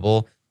seeing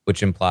double,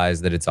 which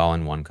implies that it's all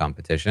in one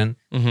competition.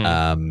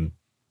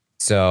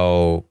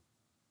 So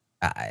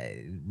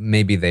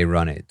maybe they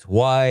run it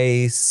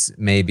twice.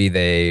 Maybe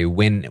they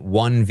win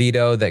one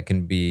veto that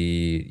can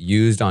be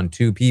used on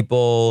two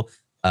people.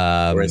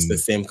 Or it's the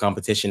same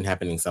competition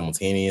happening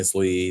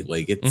simultaneously.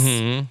 Like it's...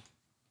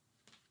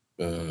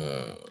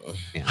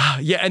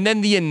 Yeah, and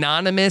then the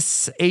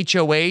anonymous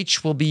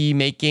HOH will be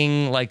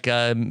making like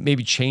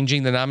maybe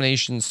changing the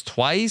nominations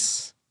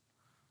twice.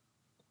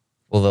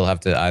 Well, they'll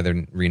have to either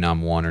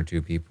renom one or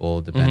two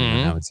people, depending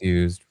on how it's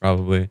used,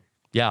 probably.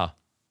 Yeah.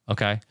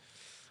 Okay.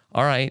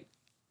 All right.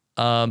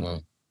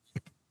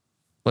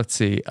 Let's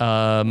see.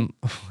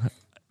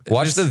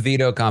 Watch the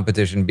veto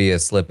competition be a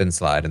slip and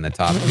slide, and the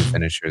top two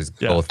finishers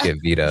both get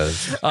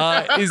vetoes.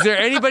 Is there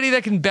anybody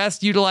that can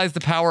best utilize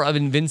the power of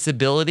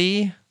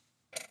invincibility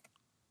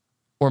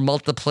or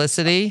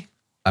multiplicity?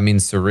 I mean,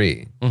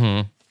 Suri.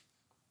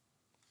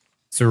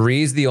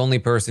 Suri's the only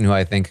person who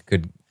I think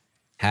could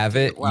have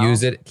it,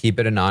 use it, keep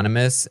it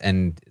anonymous,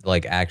 and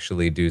like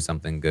actually do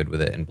something good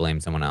with it and blame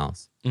someone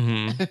else.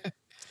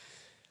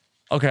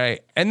 Okay.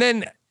 And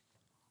then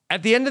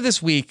at the end of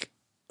this week,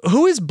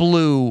 who is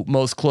Blue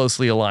most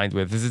closely aligned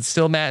with? Is it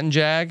still Matt and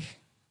Jag?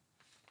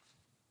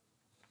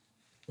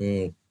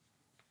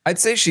 I'd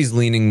say she's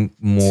leaning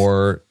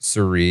more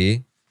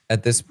Suri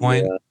at this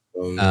point.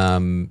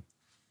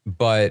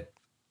 But,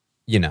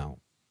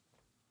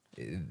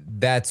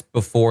 that's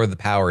before the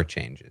power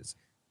changes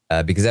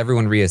because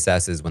everyone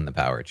reassesses when the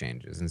power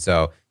changes. And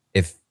so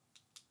if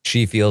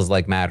she feels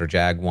like Matt or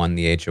Jag won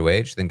the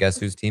HOH, then guess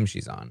whose team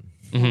she's on,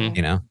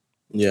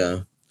 Yeah.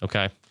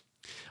 Okay.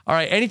 All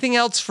right. Anything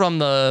else from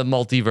the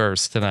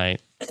multiverse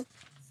tonight?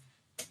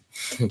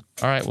 All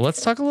right. Well,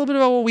 let's talk a little bit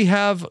about what we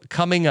have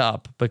coming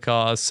up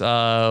because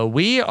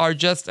we are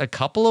just a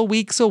couple of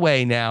weeks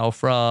away now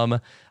from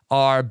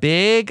our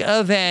big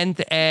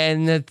event,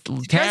 and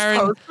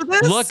Taryn,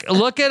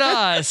 look at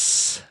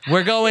us.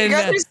 We're going.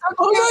 Oh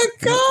my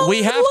God!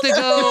 We have to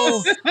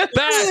go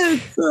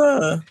back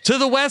to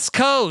the West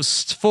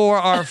Coast for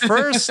our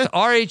first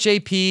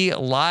RHAP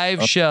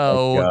live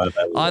show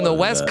on the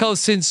West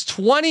Coast since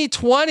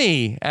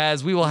 2020,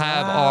 as we will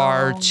have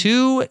our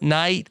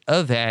 2-night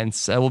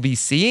events. We'll be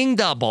seeing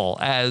double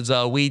as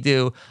we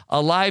do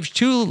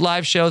two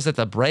live shows at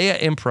the Brea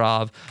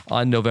Improv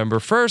on November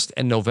 1st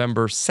and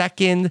November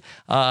 2nd.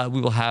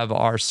 We will have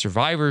our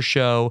Survivor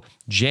show,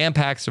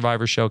 jam-packed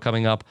Survivor show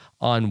coming up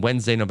on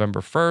Wednesday, November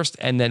 1st.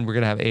 And then we're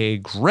going to have a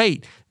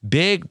great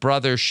Big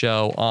Brother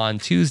show on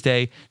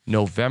Thursday,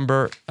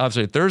 November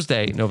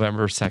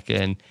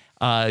 2nd.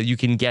 You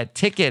can get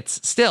tickets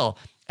still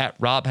at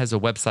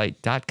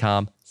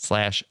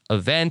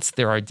robhasawebsite.com/events.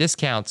 There are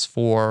discounts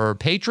for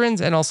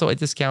patrons and also a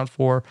discount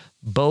for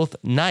both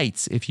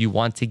nights if you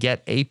want to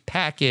get a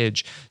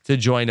package to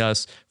join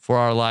us for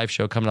our live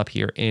show coming up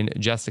here in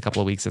just a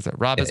couple of weeks. It's at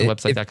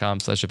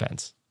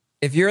robhasawebsite.com/events.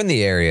 If you're in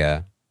the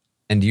area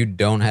and you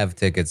don't have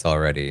tickets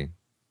already,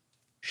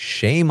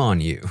 shame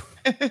on you.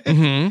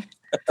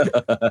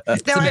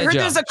 Now, I heard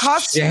there's a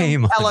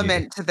costume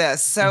element to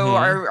this. So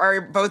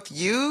are both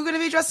you going to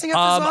be dressing up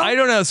as well? I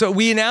don't know. So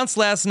we announced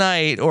last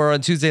night or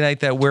on Tuesday night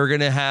that we're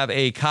going to have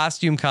a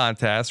costume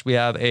contest. We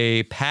have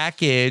a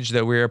package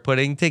that we're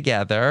putting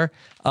together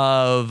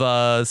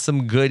of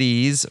some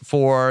goodies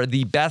for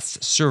the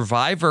best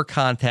Survivor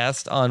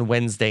contest on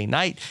Wednesday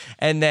night.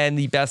 And then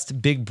the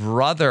best Big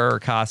Brother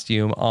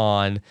costume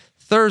on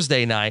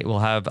Thursday night. We'll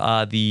have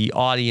the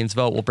audience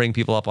vote. We'll bring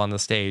people up on the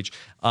stage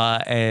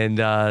and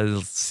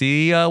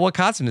see what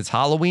costume. It's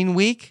Halloween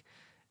week.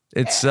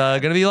 It's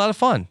going to be a lot of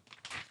fun.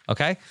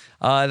 Okay.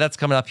 That's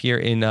coming up here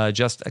in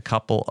just a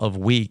couple of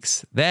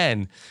weeks.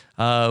 Then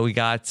we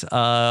got,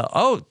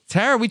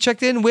 Tara, we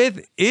checked in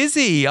with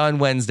Izzy on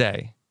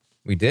Wednesday.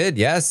 We did,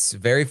 yes.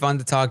 Very fun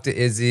to talk to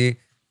Izzy.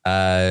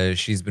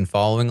 She's been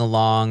following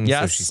along,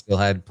 so she still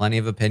had plenty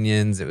of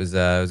opinions. It was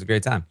a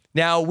great time.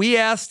 Now, we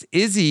asked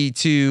Izzy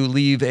to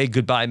leave a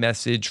goodbye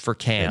message for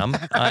Cam,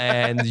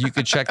 and you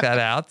could check that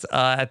out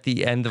at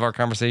the end of our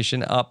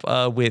conversation up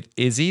with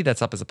Izzy.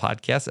 That's up as a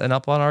podcast and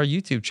up on our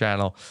YouTube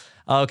channel.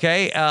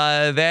 Okay,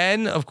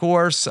 then, of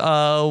course,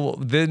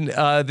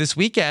 this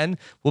weekend,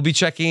 we'll be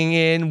checking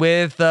in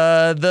with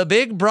the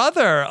big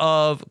brother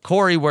of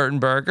Corey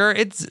Wertenberger.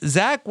 It's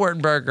Zach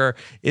Wertenberger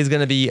is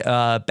going to be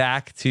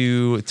back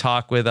to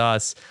talk with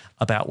us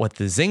about what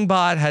the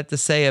Zingbot had to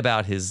say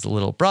about his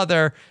little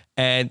brother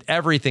and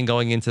everything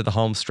going into the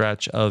home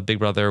stretch of Big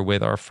Brother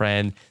with our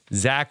friend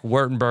Zach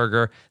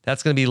Wertenberger.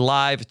 That's going to be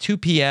live 2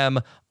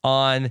 p.m.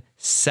 on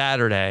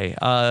Saturday.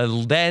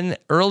 Then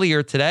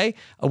earlier today,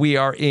 we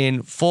are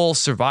in full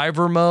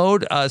Survivor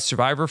mode.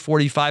 Survivor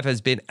 45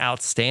 has been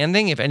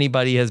outstanding. If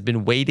anybody has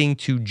been waiting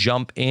to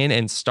jump in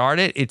and start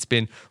it, it's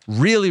been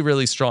really,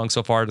 really strong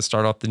so far to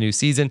start off the new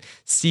season.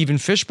 Steven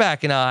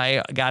Fishback and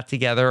I got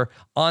together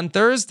on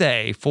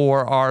Thursday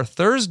for our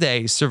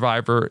Thursday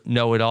Survivor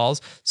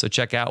Know-It-Alls. So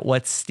check out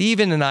what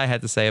Steven and I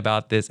had to say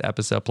about this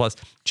episode. Plus,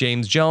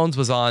 James Jones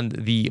was on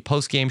the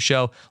post-game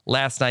show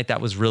last night.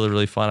 That was really,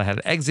 really fun. I had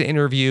an exit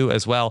interview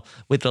as well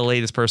with the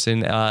latest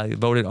person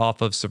voted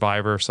off of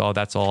Survivor. So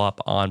that's all up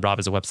on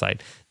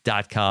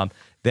robisawebsite.com.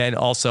 Then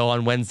also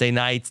on Wednesday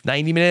nights,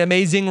 90-minute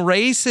amazing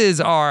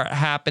races are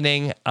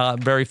happening.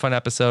 Very fun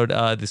episode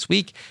this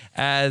week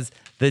as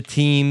the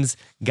teams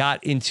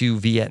got into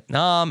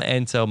Vietnam.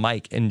 And so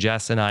Mike and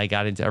Jess and I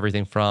got into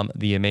everything from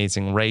the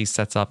amazing race.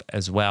 That's up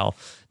as well.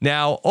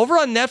 Now, over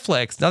on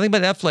Netflix, nothing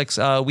but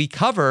Netflix, we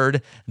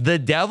covered The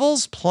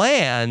Devil's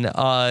Plan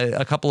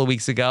a couple of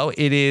weeks ago.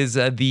 It is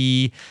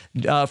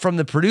from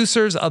the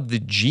producers of The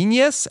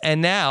Genius,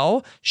 and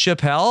now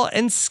Chappelle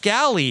and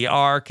Scally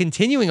are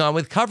continuing on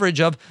with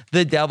coverage of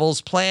The Devil's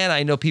Plan.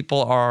 I know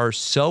people are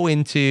so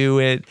into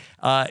it.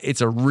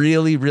 It's a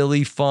really,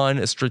 really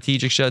fun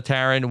strategic show,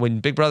 Taryn.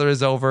 When Big Brother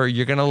is over,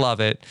 you're going to love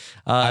it.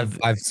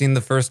 I've seen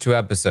the first 2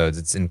 episodes.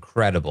 It's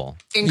incredible.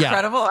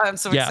 Incredible. Yeah. I'm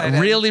so excited. Yeah,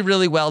 really,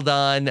 really well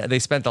done. They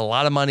spent a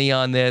lot of money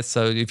on this.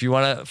 So if you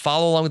want to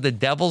follow along with The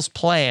Devil's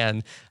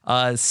Plan,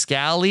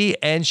 Scally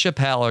and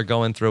Chappelle are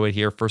going through it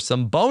here for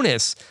some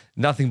bonus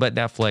Nothing But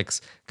Netflix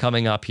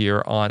coming up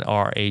here on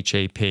our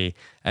HAP.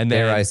 And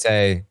then, dare I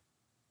say,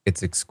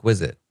 it's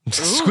exquisite.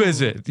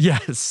 Exquisite,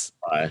 yes.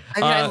 I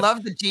mean, I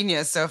love The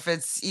Genius, so if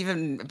it's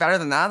even better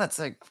than that, that's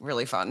like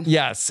really fun.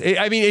 Yes,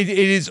 it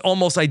is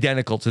almost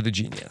identical to The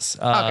Genius.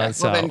 Okay,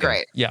 well then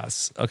great.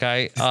 Yes,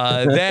 okay.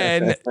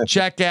 Then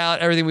check out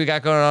everything we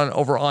got going on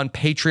over on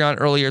Patreon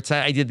earlier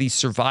tonight. I did the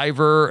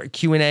Survivor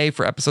Q&A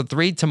for episode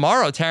 3.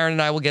 Tomorrow, Taryn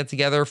and I will get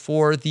together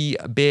for the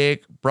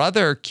Big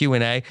Brother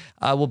Q&A.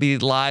 We'll be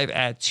live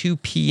at 2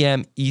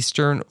 p.m.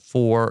 Eastern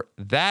for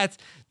that.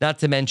 Not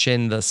to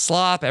mention the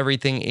slop,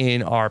 everything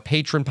in our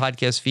Patreon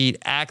podcast feed,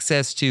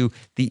 access to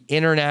the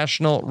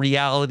international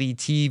reality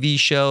TV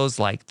shows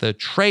like The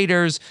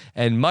Traitors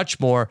and much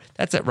more.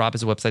 That's at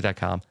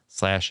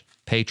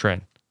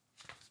robbinswebsite.com/patron.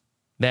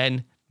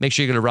 Then make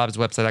sure you go to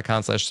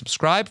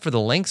robbinswebsite.com/subscribe for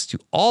the links to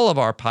all of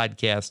our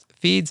podcast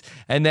feeds.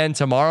 And then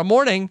tomorrow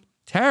morning,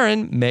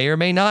 Taryn may or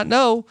may not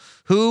know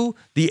who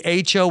the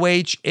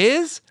HOH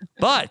is,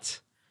 but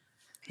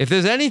if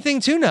there's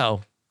anything to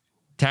know,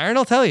 Taryn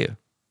will tell you.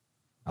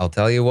 I'll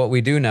tell you what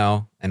we do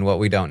know and what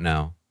we don't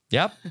know.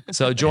 Yep.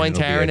 So join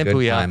Taryn and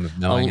Booyah. Time of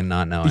knowing and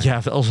not knowing. Yeah,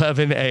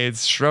 11 a.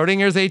 It's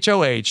Schrodinger's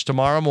HOH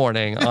tomorrow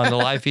morning on the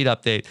live feed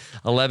update,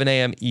 11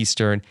 a.m.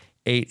 Eastern,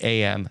 8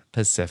 a.m.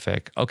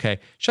 Pacific. Okay.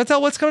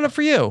 Chantel, what's coming up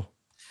for you?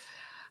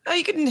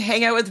 You can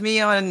hang out with me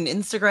on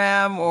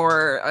Instagram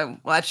or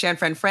at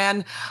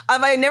ShanFriendFran.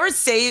 I never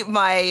say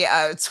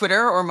my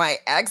Twitter or my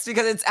X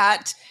because it's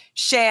at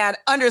Shan___Fran.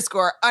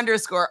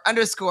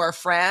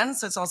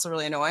 So it's also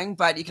really annoying.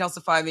 But you can also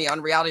find me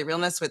on Reality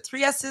Realness with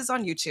 3 S's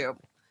on YouTube.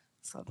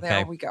 So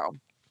there we go.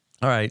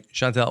 All right,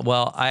 Chantel.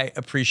 Well, I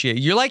appreciate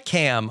it. You're like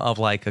Cam of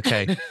like,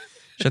 okay,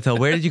 Chantel,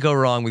 where did you go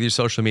wrong with your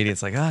social media?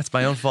 It's like, it's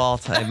my own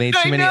fault. I made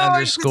too many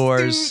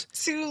underscores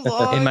too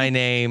long in my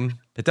name.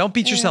 But don't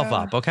beat yourself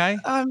up, okay?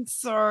 I'm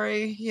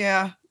sorry.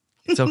 Yeah.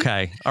 It's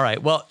okay. All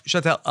right. Well,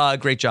 Chantel,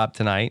 great job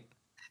tonight.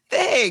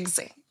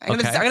 Thanks. I'm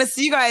gonna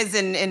see you guys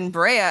in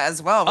Brea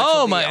as well.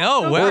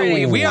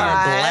 We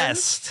are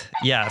blessed.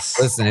 Yes.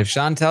 Listen, if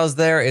Chantel's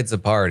there, it's a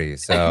party.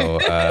 So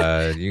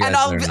you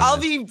guys I'll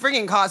be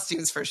bringing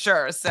costumes for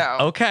sure. So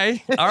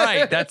okay, all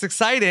right, that's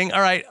exciting. All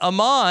right,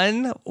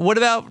 Amon, what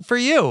about for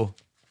you?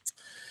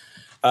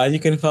 You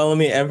can follow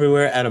me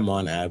everywhere at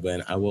Amon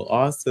Abwin. I will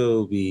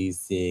also be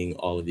seeing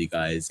all of you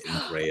guys in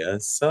Brea.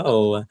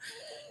 So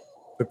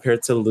prepare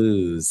to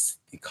lose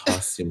the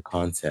costume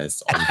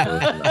contest on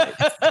both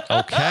nights.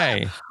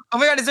 Okay. Oh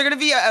my God, is there going to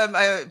be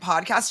a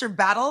podcaster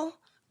battle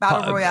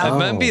Battle Royale. It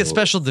might be a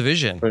special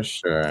division. For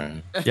sure.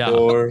 Yeah.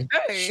 For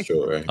Okay.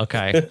 sure.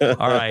 Okay.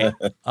 All right.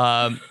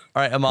 All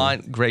right,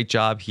 Amon, great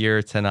job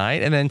here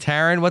tonight. And then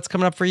Taryn, what's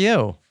coming up for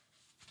you?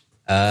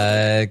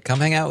 Come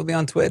hang out with me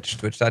on Twitch,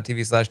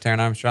 twitch.tv/Taryn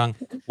Armstrong.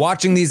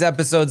 Watching these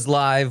episodes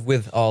live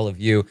with all of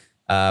you.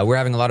 We're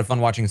having a lot of fun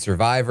watching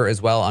Survivor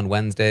as well on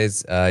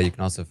Wednesdays. You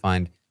can also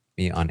find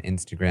me on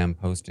Instagram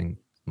posting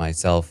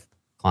myself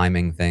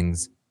climbing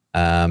things.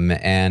 Yeah,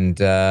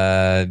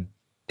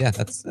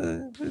 that's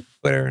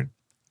Twitter.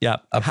 Yeah.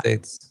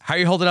 Updates. How are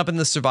you holding up in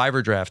the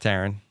Survivor draft,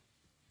 Taryn?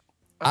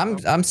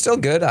 I'm still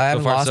good. I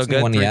haven't lost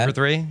one three yet. 3 for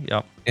 3?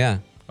 Yep. Yeah.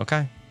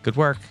 Okay. Good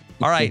work.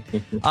 All right.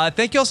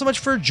 Thank you all so much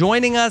for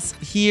joining us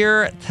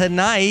here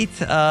tonight.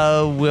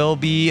 We'll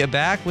be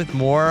back with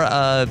more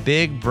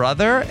Big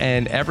Brother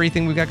and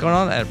everything we've got going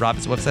on at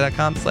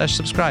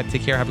robinswebsite.com/subscribe.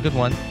 Take care. Have a good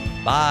one.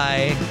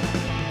 Bye.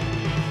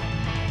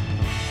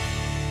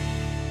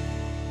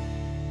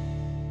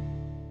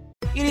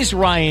 It is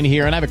Ryan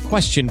here, and I have a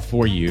question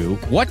for you.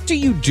 What do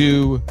you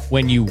do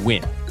when you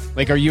win?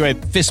 Like, are you a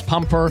fist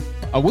pumper,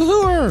 a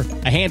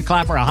woohooer, a hand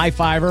clapper, a high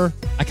fiver?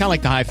 I kind of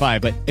like the high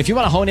five, but if you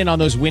want to hone in on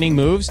those winning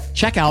moves,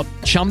 check out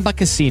Chumba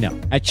Casino.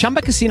 At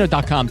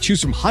ChumbaCasino.com,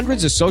 choose from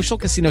hundreds of social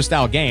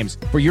casino-style games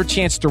for your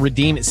chance to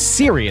redeem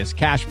serious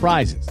cash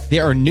prizes.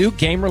 There are new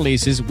game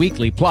releases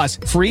weekly, plus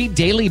free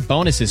daily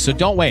bonuses. So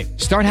don't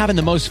wait. Start having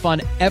the most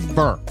fun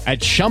ever at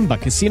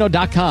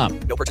ChumbaCasino.com.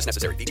 No purchase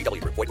necessary.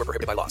 VGW. Void were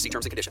prohibited by law. See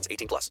terms and conditions.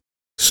 18+.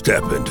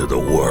 Step into the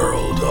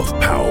world of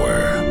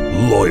power,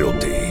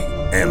 loyalty,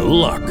 and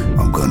luck.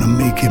 I'm gonna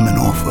make him an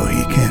offer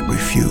he can't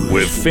refuse.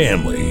 With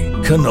family,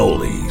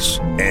 cannolis,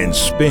 and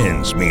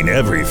spins mean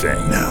everything.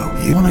 Now,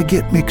 you wanna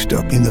get mixed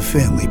up in the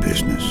family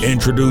business.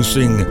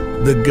 Introducing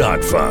The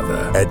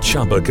Godfather at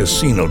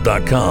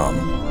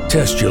ChumbaCasino.com.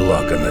 Test your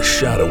luck in the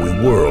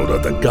shadowy world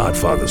of The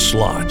Godfather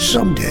slot.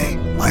 Someday,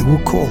 I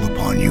will call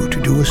upon you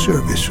to do a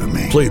service for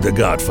me. Play The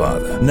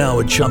Godfather now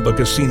at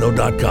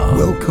ChumbaCasino.com.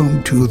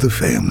 Welcome to the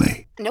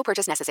family. No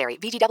purchase necessary.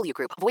 VGW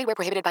Group. Void where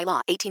prohibited by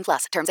law.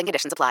 18+. Terms and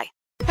conditions apply.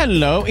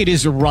 Hello, it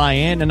is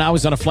Ryan, and I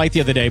was on a flight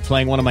the other day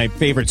playing one of my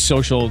favorite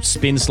social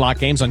spin slot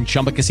games on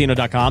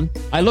ChumbaCasino.com.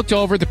 I looked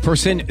over at the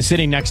person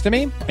sitting next to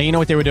me, and you know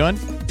what they were doing?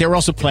 They were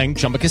also playing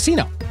Chumba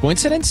Casino.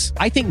 Coincidence?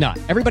 I think not.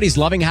 Everybody's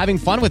loving having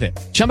fun with it.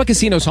 Chumba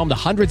Casino is home to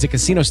hundreds of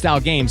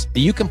casino-style games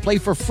that you can play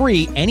for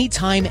free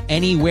anytime,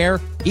 anywhere,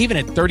 even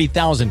at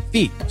 30,000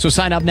 feet. So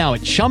sign up now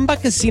at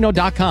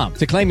ChumbaCasino.com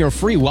to claim your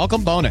free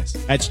welcome bonus.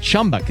 That's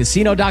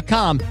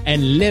ChumbaCasino.com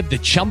and live the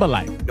Chumba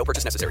life. No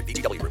purchase necessary.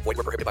 VGW. Void were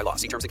prohibited by law.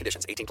 See terms and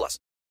conditions. 18+.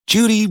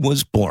 Judy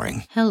was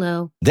boring.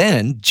 Hello.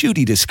 Then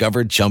Judy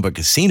discovered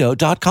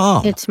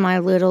ChumbaCasino.com. It's my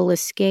little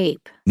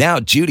escape.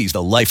 Now Judy's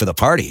the life of the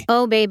party.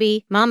 Oh,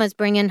 baby, mama's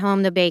bringing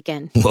home the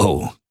bacon.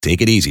 Whoa,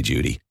 take it easy,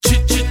 Judy.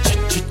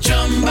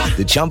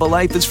 The Chumba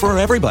life is for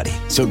everybody.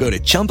 So go to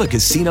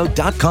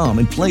ChumbaCasino.com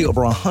and play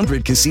over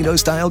 100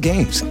 casino-style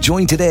games.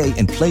 Join today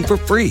and play for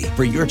free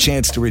for your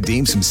chance to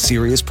redeem some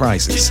serious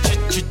prizes.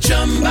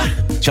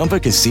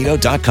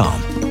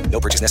 ChumbaCasino.com. No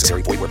purchase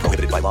necessary. Void were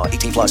prohibited by law.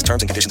 18+.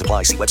 Terms and conditions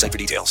apply. See website for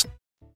details.